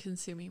just been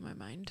consuming my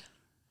mind.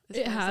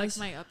 It has.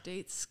 Like my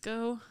updates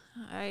go.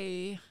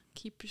 I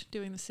keep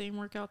doing the same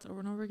workouts over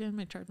and over again.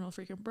 My treadmill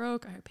freaking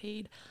broke. I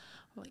paid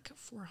like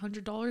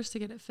 $400 to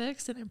get it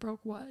fixed and it broke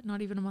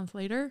not even a month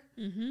later.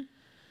 Mm-hmm.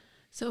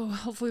 So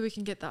hopefully we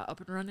can get that up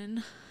and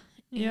running.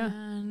 Yeah.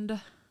 And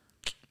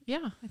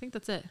yeah, I think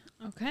that's it.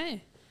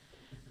 Okay.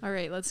 All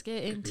right, let's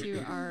get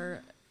into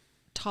our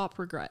top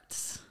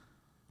regrets.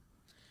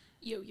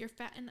 Yo, you're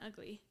fat and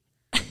ugly.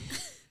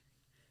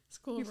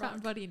 School You're fat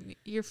and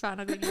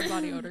ugly in your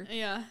body odor.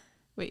 Yeah.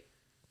 Wait.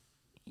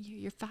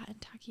 You're fat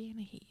and tacky and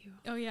I hate you.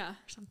 Oh yeah.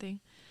 Or something.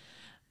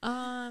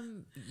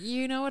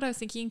 You know what I was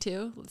thinking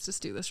too? Let's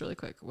just do this really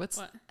quick. What?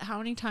 How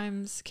many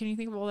times can you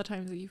think of all the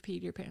times that you've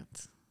peed your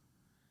pants?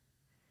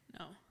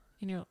 No.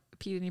 In your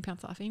peed in your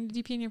pants laughing. Did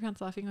you pee in your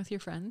pants laughing with your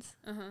friends?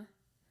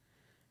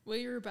 Well,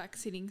 you were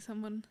backseating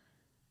someone.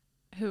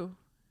 Who?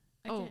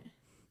 I can't.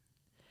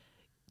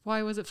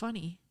 Why was it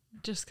funny?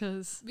 Just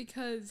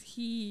because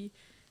he,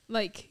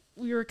 like,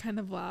 we were kind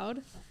of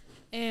loud,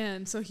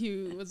 and so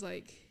he was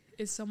like,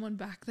 is someone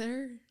back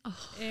there?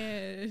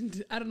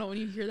 And I don't know, when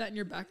you hear that and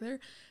you're back there,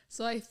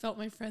 so I felt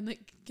my friend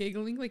like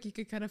giggling, like you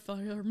could kind of feel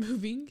her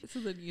moving. So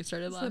then you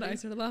started laughing. So then I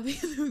started laughing,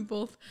 and then we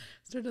both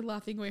started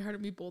laughing way harder,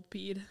 and we both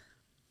peed.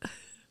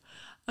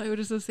 I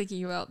was just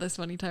thinking about this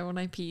funny time when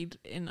I peed,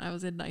 and I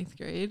was in 9th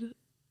grade.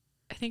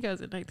 I think I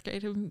was in 9th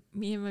grade, and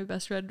me and my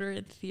best friend were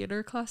in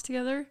theater class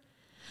together.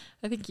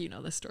 I think you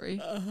know this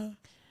story.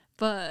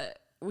 But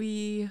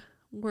we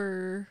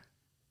were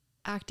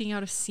acting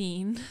out a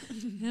scene.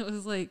 It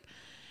was like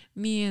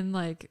me and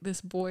like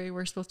this boy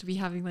were supposed to be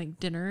having like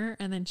dinner,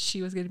 and then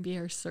she was going to be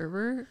our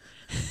server.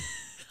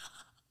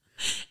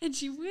 And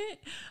she went,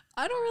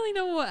 I don't really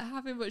know what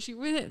happened, but she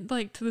went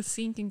like to the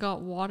sink and got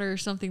water or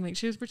something. Like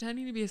she was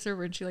pretending to be a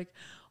server, and she like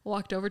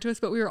walked over to us,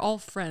 but we were all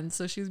friends,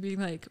 so she was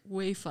being like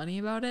way funny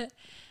about it.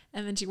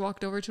 And then she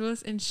walked over to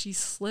us and she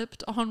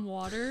slipped on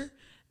water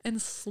and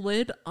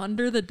slid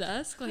under the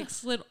desk, like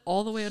slid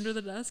all the way under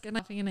the desk, and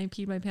I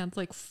peed my pants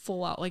like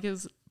full out. Like it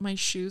was, my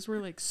shoes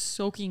were like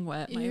soaking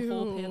wet, my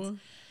whole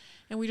pants.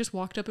 And we just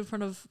walked up in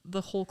front of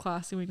the whole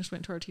class, and we just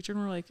went to our teacher, and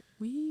we're like,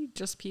 we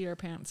just peed our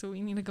pants, so we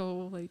need to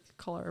go like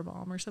call our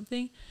mom or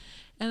something.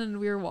 And then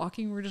we were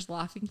walking, we were just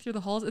laughing through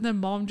the halls, and then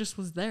mom just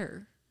was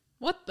there.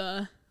 What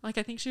the? Like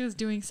I think she was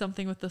doing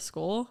something with the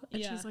school,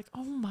 and she was like,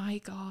 oh my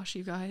gosh,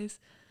 you guys.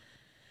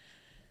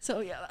 So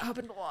yeah, that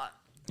happened a lot.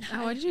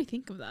 Why did you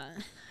think of that?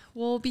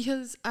 Well,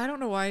 because I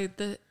don't know why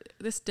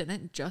this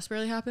didn't just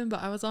really happen,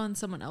 but I was on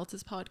someone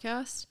else's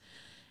podcast,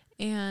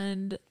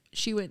 and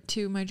she went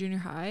to my junior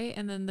high,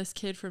 and then this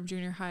kid from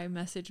junior high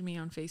messaged me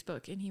on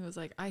Facebook, and he was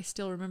like, I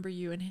still remember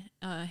you and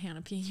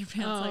Hannah peeing your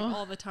pants like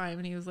all the time.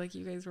 And he was like,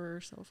 you guys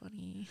were so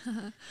funny.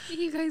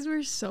 You guys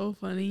were so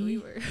funny. We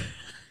were.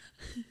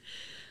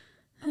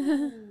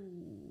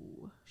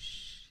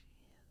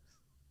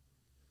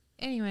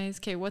 Anyways,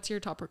 okay, what's your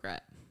top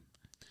regret?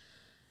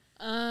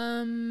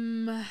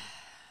 Where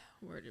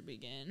to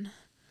begin?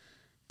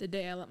 The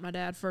day I let my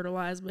dad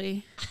fertilize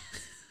me.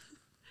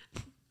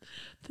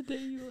 The day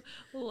you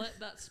let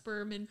that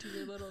sperm into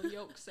your little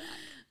yolk sac.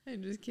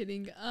 I'm just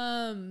kidding.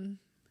 I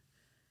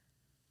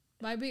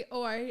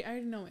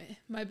already know it.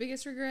 My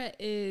biggest regret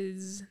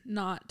is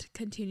not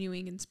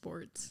continuing in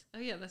sports. Oh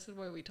yeah, this is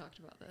why we talked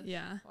about this.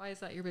 Yeah. Why is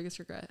that your biggest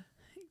regret?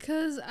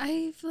 Because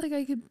I feel like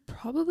I could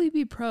probably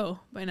be pro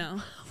by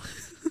now.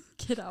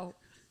 Get out.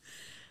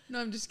 No,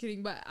 I'm just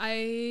kidding. But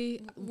I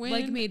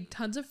made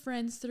tons of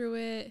friends through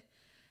it.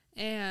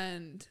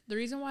 And the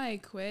reason why I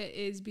quit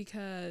is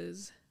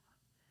because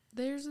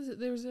there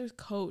was a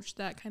coach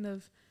that kind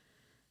of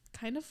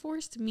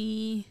forced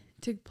me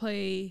to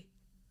play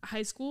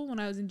high school when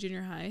I was in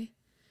junior high.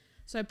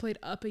 So I played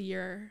up a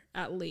year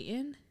at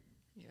Layton,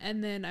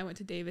 and then I went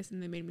to Davis,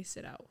 and they made me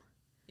sit out.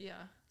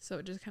 Yeah. So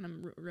it just kind of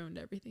ruined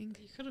everything.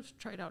 You could have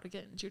tried out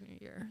again junior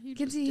year. You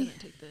Kenzie just didn't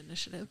take the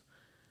initiative.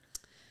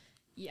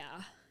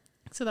 Yeah.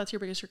 So that's your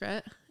biggest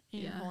regret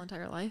in your whole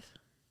entire life?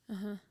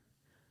 Uh-huh.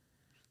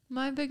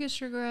 My biggest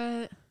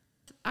regret...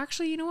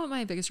 Actually, you know what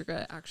my biggest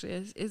regret actually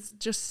is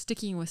just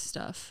sticking with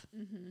stuff.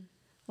 Mm-hmm.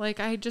 Like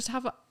I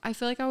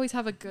feel like I always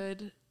have a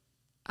good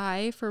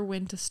eye for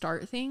when to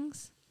start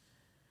things,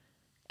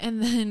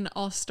 and then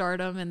I'll start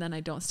them and then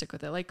I don't stick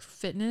with it. Like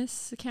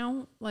fitness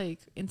account, like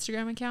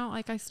Instagram account,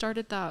 like I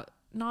started that,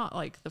 not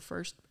like the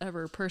first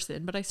ever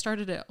person, but I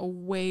started it a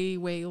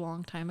way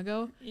long time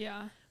ago.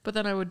 Yeah. But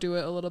then I would do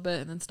it a little bit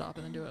and then stop,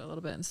 and then do it a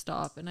little bit and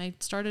stop. And I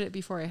started it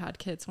before I had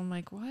kids. So I'm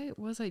like, what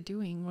was I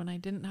doing when I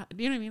didn't have,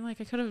 you know what I mean?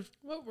 Like I could have.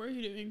 What were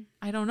you doing?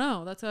 I don't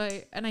know. That's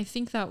why. And I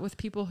think that with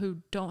people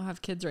who don't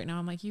have kids right now,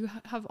 I'm like, you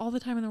have all the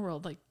time in the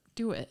world. Like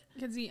do it.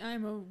 Because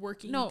I'm a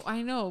working. No,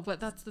 I know.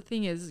 But that's the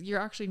thing is you're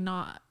actually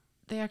not,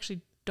 they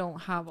actually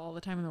don't have all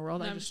the time in the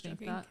world. No, I just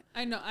think that.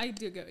 I know. I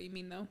do get what you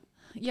mean though.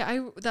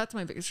 Yeah. That's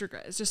my biggest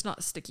regret. It's just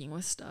not sticking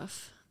with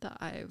stuff that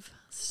I've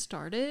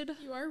started.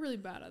 You are really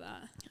bad at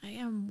that. I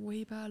am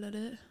way bad at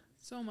it.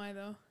 So am I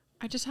though.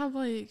 I just have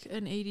like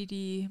an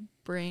ADD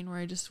brain where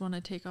I just want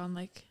to take on,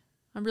 like,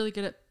 I'm really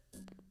good at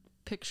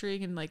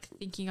picturing and like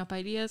thinking up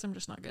ideas. I'm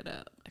just not good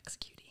at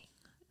executing.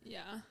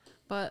 Yeah.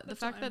 But the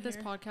fact that this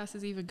podcast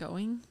is even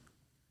going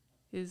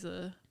is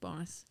a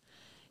bonus.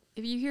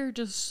 If you hear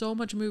just so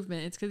much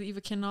movement, it's because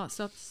Eva cannot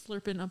stop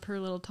slurping up her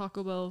little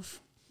Taco Bell,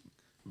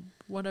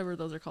 whatever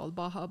those are called,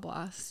 Baja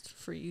Blast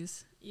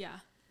freeze. Yeah.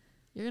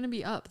 You're going to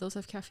be up. Those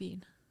have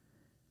caffeine.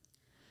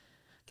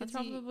 That's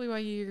probably why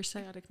your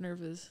sciatic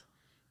nerve is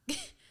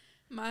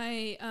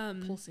my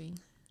pulsing.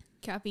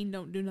 Caffeine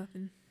don't do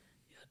nothing.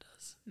 Yeah, it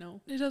does. No.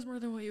 It does more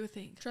than what you would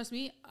think. Trust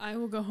me, I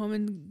will go home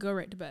and go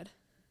right to bed.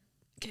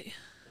 Okay.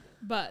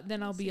 But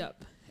then I'll be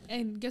up.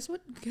 And guess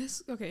what?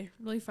 Okay,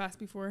 really fast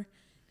before.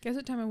 Guess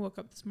what time I woke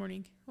up this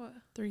morning? What?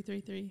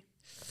 3:33.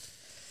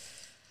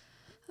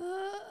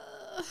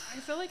 I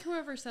feel like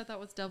whoever said that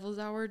was devil's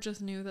hour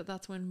just knew that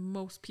that's when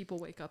most people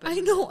wake up. I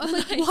know. I'm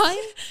like,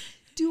 why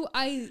do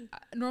I...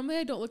 Normally,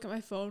 I don't look at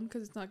my phone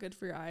because it's not good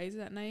for your eyes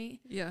at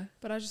night. Yeah.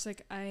 But I was just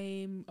like,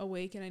 I'm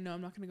awake and I know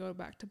I'm not going to go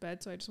back to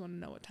bed, so I just want to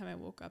know what time I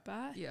woke up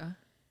at. Yeah.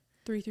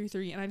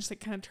 3:33, and I just like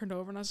kind of turned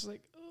over and I was just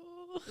like,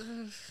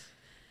 oh.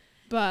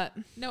 But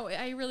no,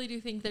 I really do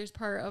think there's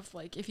part of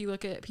like if you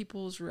look at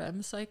people's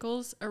REM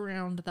cycles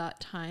around that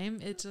time,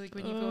 it's like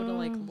when you go to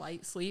like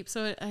light sleep.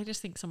 So I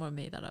just think someone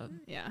made that up.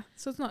 Yeah,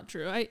 so it's not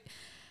true.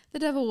 The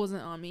devil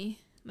wasn't on me.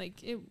 Like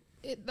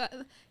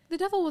the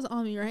devil was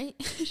on me, right?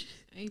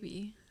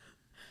 Maybe.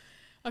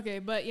 Okay,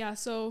 but yeah.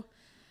 So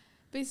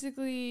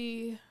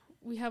basically,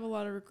 we have a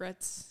lot of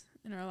regrets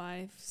in our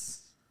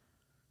lives.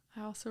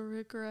 I also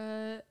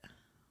regret.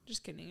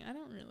 Just kidding. I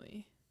don't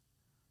really.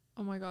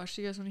 Oh my gosh,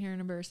 do you guys want to hear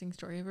an embarrassing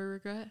story of a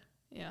regret?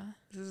 Yeah.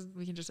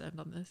 We can just end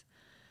on this.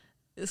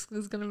 This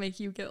is going to make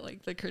you get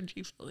like the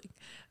cringy feeling.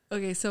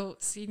 Okay, so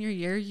senior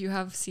year, you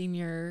have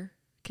senior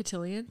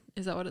cotillion.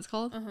 Is that what it's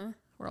called? Uh-huh.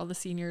 Where all the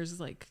seniors,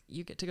 like,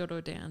 you get to go to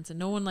a dance and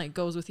no one like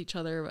goes with each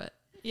other, but.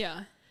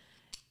 Yeah.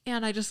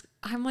 And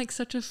I'm like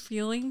such a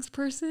feelings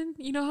person.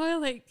 You know how I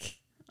like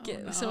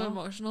get so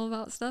emotional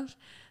about stuff?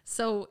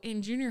 So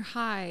in junior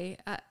high,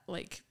 at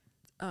like,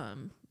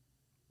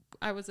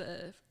 I was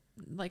a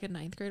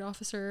ninth grade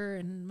officer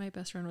and my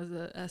best friend was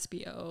a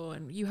SBO,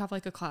 and you have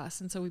like a class,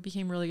 and so we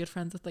became really good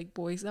friends with like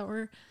boys that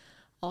were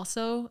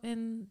also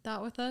in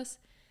that with us.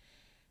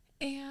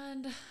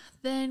 And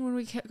then when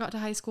we got to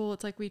high school,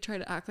 it's like we tried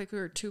to act like we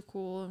were too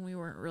cool and we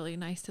weren't really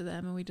nice to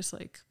them, and we just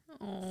like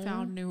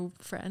found new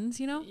friends,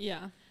 you know?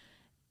 Yeah.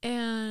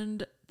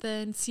 And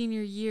then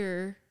senior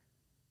year,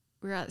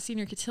 we were at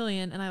senior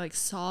cotillion, and I like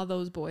saw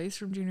those boys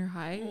from junior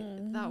high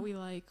that we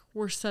like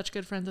were such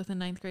good friends with in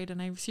ninth grade,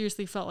 and I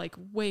seriously felt like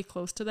way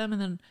close to them.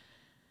 And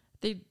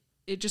then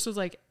it just was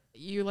like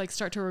you like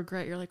start to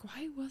regret. You're like,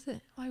 why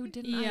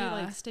didn't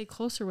I like stay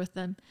closer with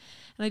them?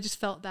 And I just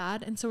felt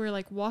bad. And so we were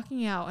like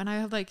walking out, and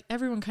I had like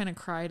everyone kind of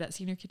cried at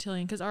senior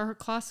cotillion because our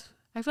class,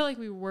 I felt like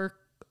we were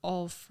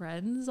all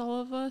friends, all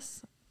of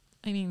us.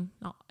 I mean,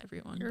 not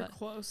everyone. You're but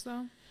close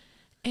though.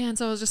 And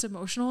so I was just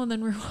emotional, and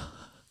then we're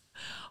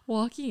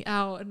walking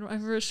out, and I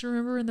just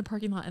remember in the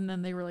parking lot, and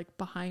then they were like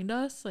behind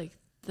us, like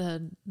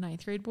the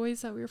ninth grade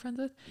boys that we were friends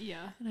with.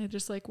 Yeah. And I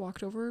just like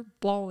walked over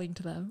bawling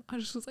to them. I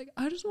just was like,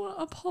 I just want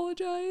to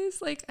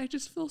apologize. Like, I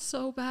just feel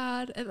so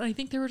bad. And I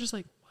think they were just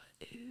like, what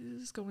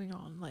is going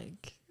on?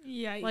 Like,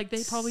 yeah, like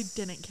they probably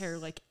didn't care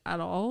like at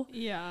all.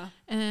 Yeah.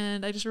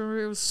 And I just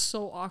remember it was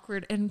so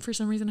awkward. And for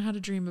some reason I had a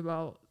dream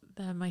about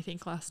them, I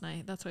think last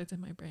night. That's why it's in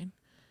my brain.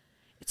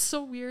 It's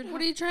so weird.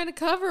 What are you trying to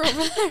cover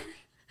over there?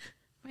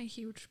 My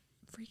huge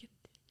freaking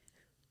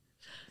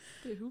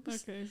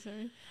boobs. Okay,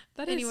 sorry.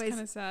 That is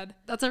kind of sad.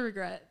 That's a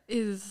regret,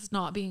 is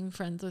not being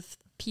friends with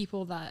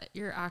people that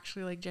you're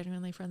actually like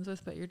genuinely friends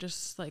with, but you're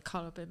just like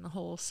caught up in the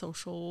whole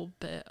social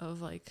bit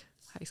of like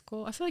high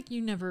school. I feel like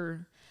you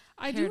never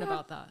cared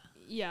about that.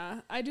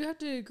 Yeah, I do have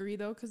to agree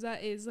though, because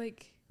that is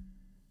like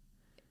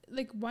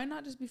why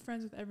not just be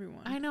friends with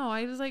everyone? I know.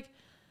 I was like,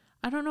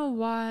 I don't know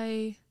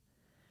why.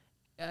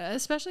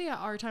 Especially at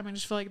our time, I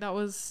just feel like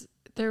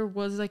there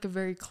was like a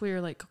very clear,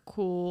 like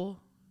cool,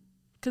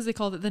 because they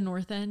called it the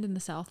North End and the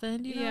South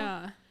End, you know?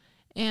 Yeah.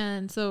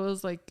 And so it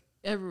was like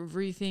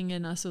everything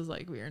in us was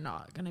like, we are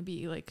not going to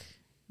be like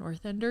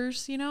North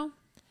Enders, you know?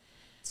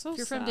 So if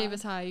you're from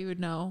Davis High, you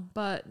would know.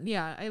 But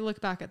yeah, I look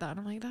back at that and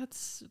I'm like,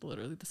 that's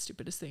literally the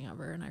stupidest thing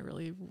ever. And I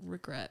really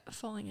regret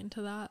falling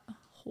into that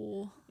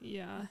whole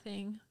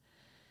thing.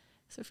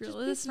 So if you're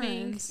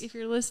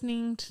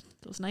listening to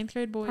those ninth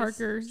grade boys,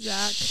 Parker,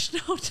 Zach,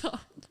 no, don't.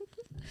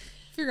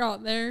 If you're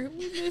out there,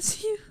 we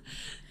miss you.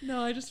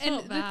 No, I just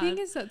felt bad. And the thing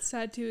is that's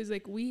sad too is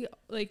like we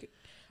like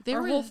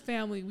our whole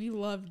family, we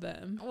loved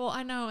them. Well,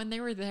 I know, and they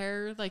were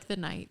there like the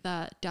night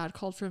that Dad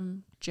called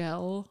from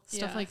jail,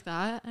 stuff like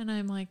that, and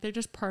I'm like, they're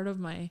just part of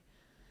my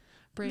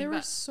brain. They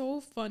were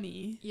so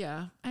funny.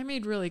 Yeah, I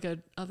made really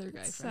good other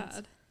guy friends.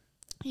 Sad.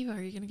 Eva,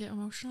 are you gonna get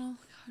emotional?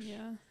 Gosh.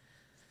 Yeah.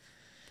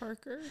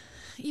 Parker.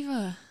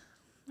 Eva,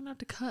 I'm gonna have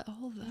to cut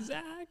all of that.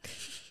 Zach.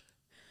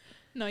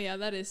 No, yeah,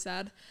 that is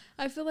sad.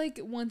 I feel like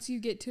once you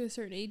get to a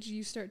certain age,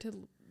 you start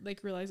to like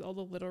realize all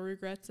the little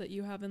regrets that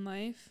you have in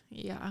life.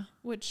 Yeah.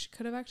 Which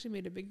could have actually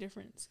made a big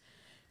difference.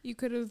 You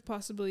could have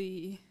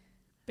possibly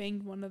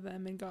banged one of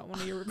them and got one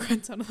of your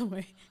regrets out of the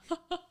way.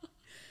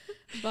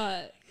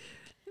 But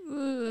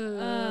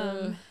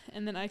and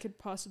then I could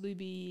possibly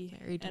be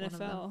married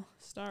NFL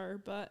star,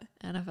 but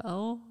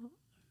NFL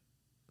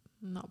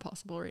not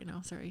possible right now,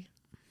 sorry.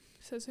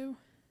 Says who?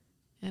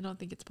 I don't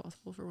think it's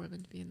possible for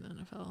women to be in the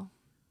NFL.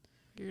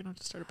 You're gonna have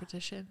to start a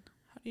petition.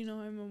 How do you know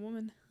I'm a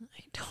woman?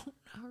 I don't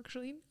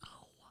actually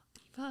know.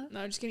 Eva.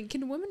 No, just kidding.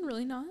 Can women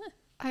really not?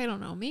 I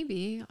don't know.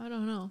 Maybe. I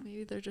don't know.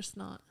 Maybe they're just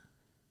not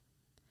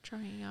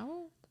trying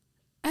out.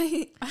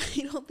 I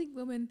don't think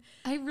women.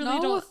 I really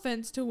don't. No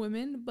offense to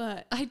women,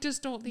 but I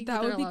just don't think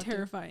that would be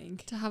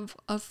terrifying to have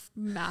a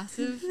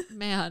massive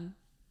man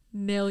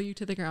nail you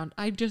to the ground.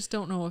 I just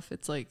don't know if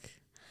it's like.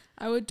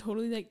 I would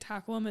totally like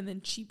tackle him and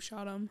then cheap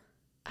shot him.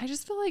 I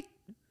just feel like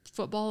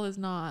football is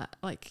not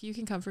like, you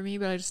can come for me,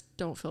 but I just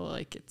don't feel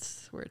like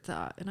it's where it's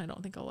at, and I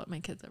don't think I'll let my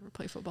kids ever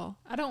play football.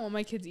 I don't want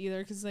my kids either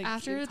because like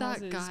after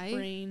that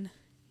guy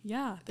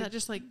that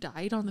just like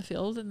died on the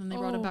field and then they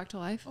brought him back to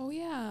life. Oh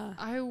yeah.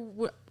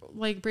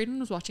 Like Brayden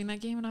was watching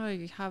that game and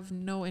I have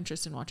no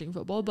interest in watching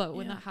football, but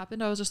when that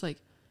happened I was just like,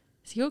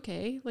 is he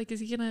okay? Like, is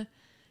he gonna,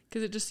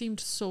 because it just seemed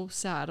so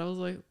sad. I was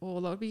like,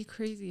 oh, that would be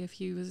crazy if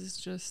he was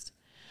just,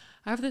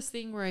 I have this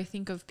thing where I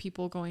think of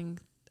people going,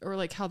 or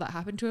like how that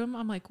happened to him.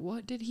 I'm like,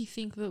 what did he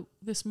think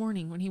this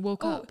morning when he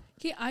woke up?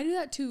 Okay, I do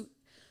that too.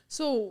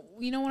 So,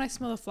 you know when I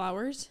smell the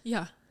flowers?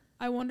 Yeah.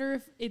 I wonder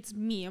if it's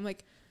me. I'm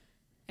like,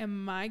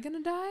 am I going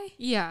to die?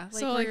 Yeah. Like,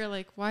 so, you're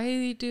like,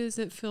 why does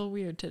it feel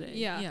weird today?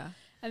 Yeah. Yeah.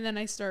 And then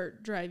I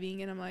start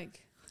driving and I'm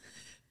like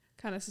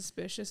kind of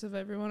suspicious of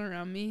everyone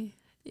around me.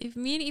 If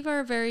me and Eva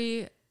are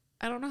very,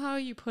 I don't know how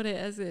you put it,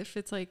 as if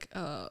it's like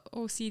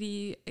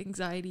OCD,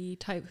 anxiety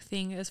type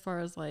thing as far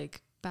as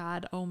like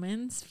bad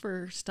omens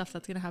for stuff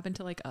that's going to happen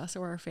to like us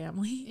or our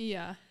family.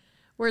 Yeah.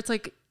 Where it's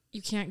like,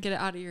 you can't get it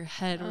out of your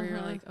head where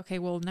you're like, okay,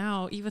 well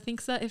now Eva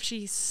thinks that if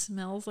she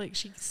smells like,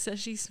 she says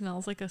she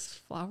smells like a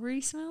flowery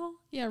smell.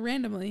 Yeah,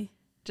 randomly.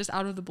 Just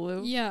out of the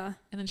blue. Yeah.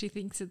 And then she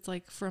thinks it's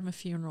like from a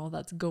funeral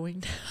that's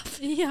going to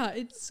happen. Yeah,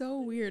 it's so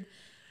weird.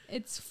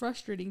 It's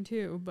frustrating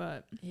too,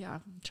 but... Yeah,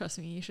 trust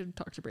me, you should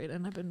talk to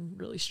Brayden. I've been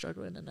really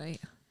struggling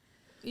tonight.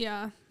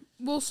 Yeah.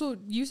 Well, so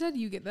you said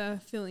you get the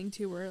feeling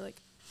too where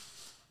like...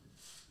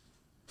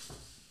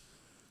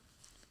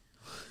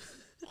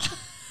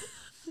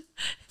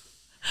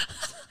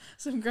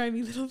 Some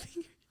grimy little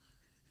finger.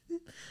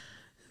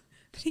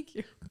 Thank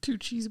you. 2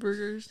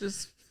 cheeseburgers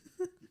just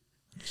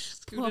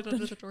scooted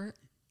under the door.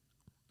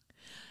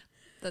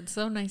 That's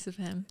so nice of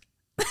him.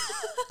 Not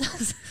really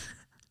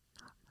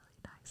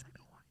nice. I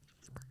don't want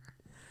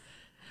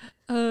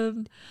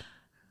a cheeseburger.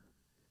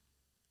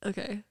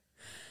 Okay.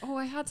 Oh,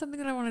 I had something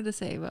that I wanted to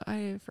say, but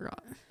I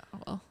forgot. Oh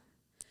well.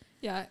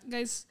 Yeah,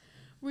 guys,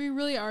 we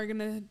really are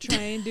gonna try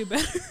and do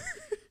better.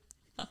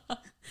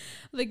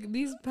 Like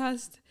these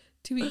past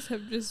 2 weeks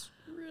have just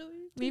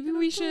really... Maybe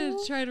we should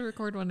try to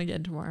record one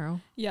again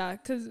tomorrow. Yeah,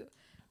 because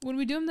when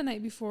we do them the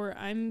night before,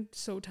 I'm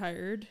so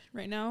tired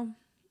right now.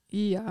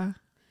 Yeah.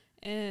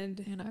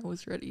 And I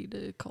was ready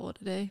to call it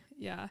a day.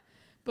 Yeah.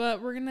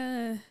 But we're going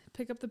to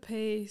pick up the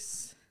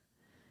pace.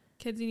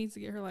 Kenzie needs to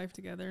get her life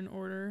together in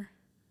order.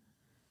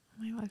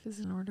 My life is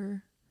in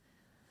order.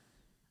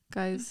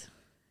 Guys.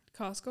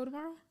 Costco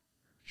tomorrow?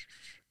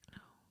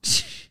 No.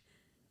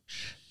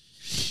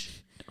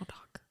 Don't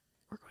talk.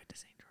 We're going to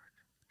St. George.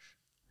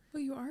 Oh,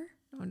 you are?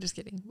 No, I'm just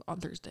kidding. On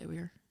Thursday we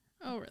are.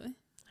 Oh, really?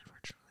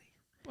 Unfortunately.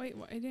 Wait,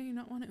 why do you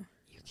not want to?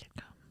 You can't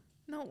come.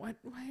 No, why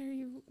are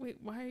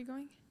you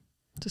going?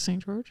 To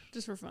St. George?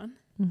 Just for fun?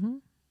 Mm-hmm.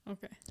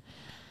 Okay.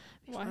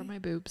 Before my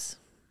boobs.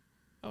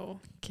 Oh.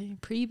 Okay.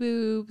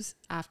 Pre-boobs,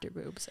 after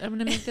boobs. I'm going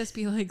to make this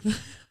be like...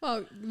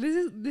 Well,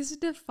 this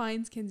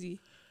defines Kenzie.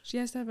 She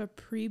has to have a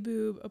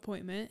pre-boob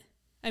appointment.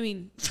 I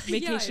mean,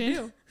 vacation. Yeah,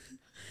 I do.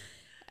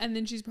 And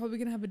then she's probably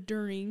going to have a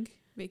during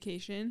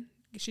vacation.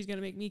 She's going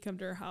to make me come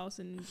to her house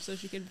and so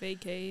she can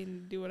vacay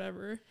and do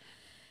whatever.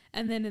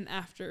 And then an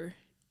after.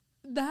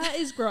 That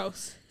is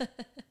gross.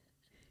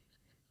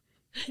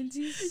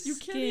 Kenzie's you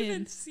can't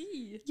even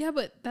see. Yeah,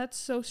 but that's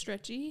so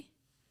stretchy.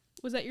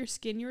 Was that your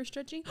skin you were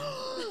stretching?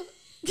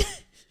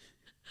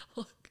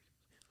 Look.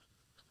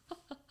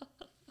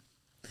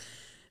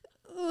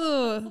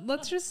 Ugh,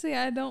 let's just say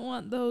I don't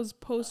want those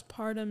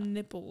postpartum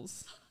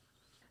nipples.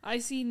 I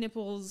see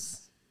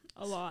nipples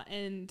a lot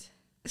and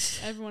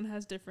everyone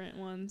has different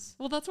ones.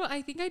 Well, that's what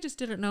I think. I just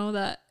didn't know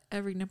that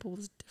every nipple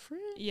was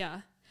different.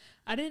 Yeah.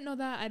 I didn't know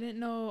that. I didn't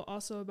know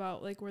also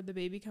about like where the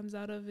baby comes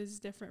out of is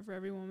different for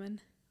every woman.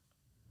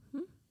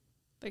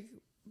 Like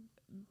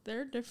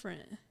they're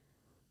different.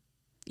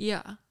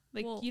 Yeah.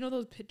 Like, well, you know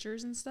those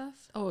pictures and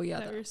stuff? Oh, yeah.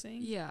 That we were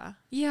saying? Yeah.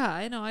 Yeah,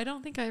 I know. I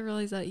don't think I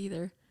realized that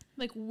either.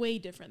 Like, way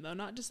different, though.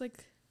 Not just,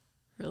 like...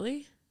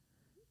 Really?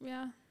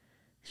 Yeah.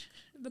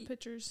 The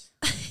pictures.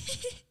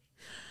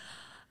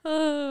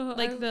 Oh.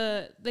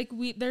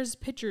 There's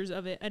pictures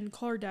of it, and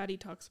Call Her Daddy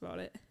talks about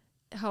it.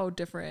 How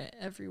different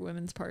every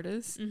women's part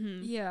is.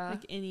 Mm-hmm. Yeah.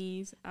 Like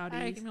innies,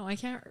 outies. I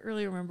can't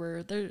really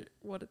remember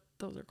what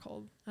those are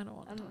called. I don't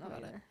want to talk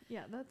about it.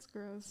 Yeah, that's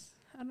gross.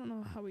 I don't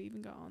know how we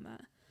even got on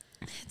that.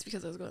 It's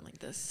because I was going like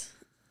this.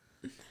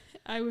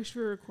 I wish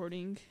we were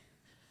recording.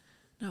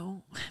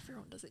 No,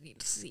 everyone doesn't need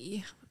to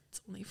see.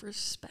 It's only for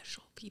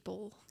special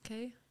people,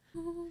 okay?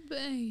 Oh,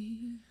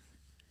 babe.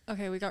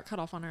 Okay, we got cut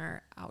off on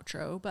our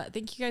outro, but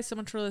thank you guys so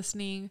much for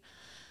listening.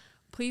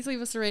 Please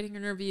leave us a rating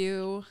and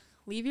review.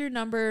 Leave your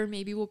number.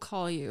 Maybe we'll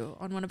call you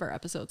on one of our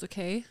episodes,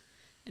 okay?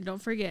 And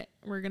don't forget,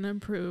 we're going to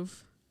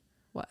improve.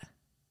 What?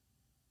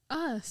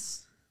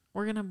 Us.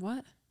 We're going to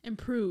what?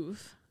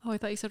 Improve. Oh, I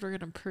thought you said we're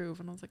going to improve,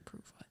 and I was like,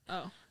 prove what?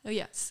 Oh,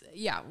 yes.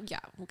 Yeah.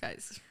 Well,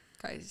 guys.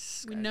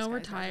 We know we're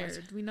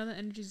tired. We know the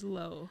energy's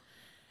low.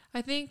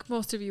 I think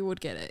most of you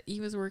would get it.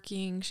 Eva's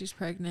working, she's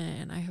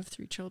pregnant, and I have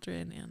 3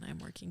 children, and I'm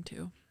working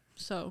too.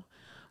 So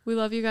We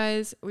love you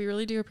guys. We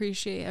really do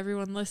appreciate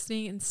everyone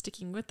listening and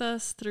sticking with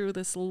us through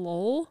this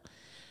lull.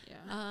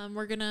 Yeah.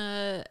 We're going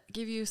to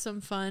give you some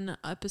fun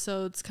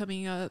episodes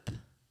coming up.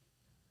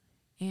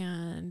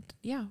 And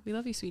yeah, we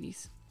love you,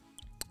 sweeties.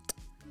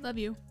 Love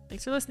you.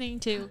 Thanks for listening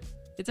too.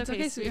 It's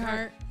okay,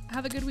 sweetheart.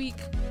 Have a good week.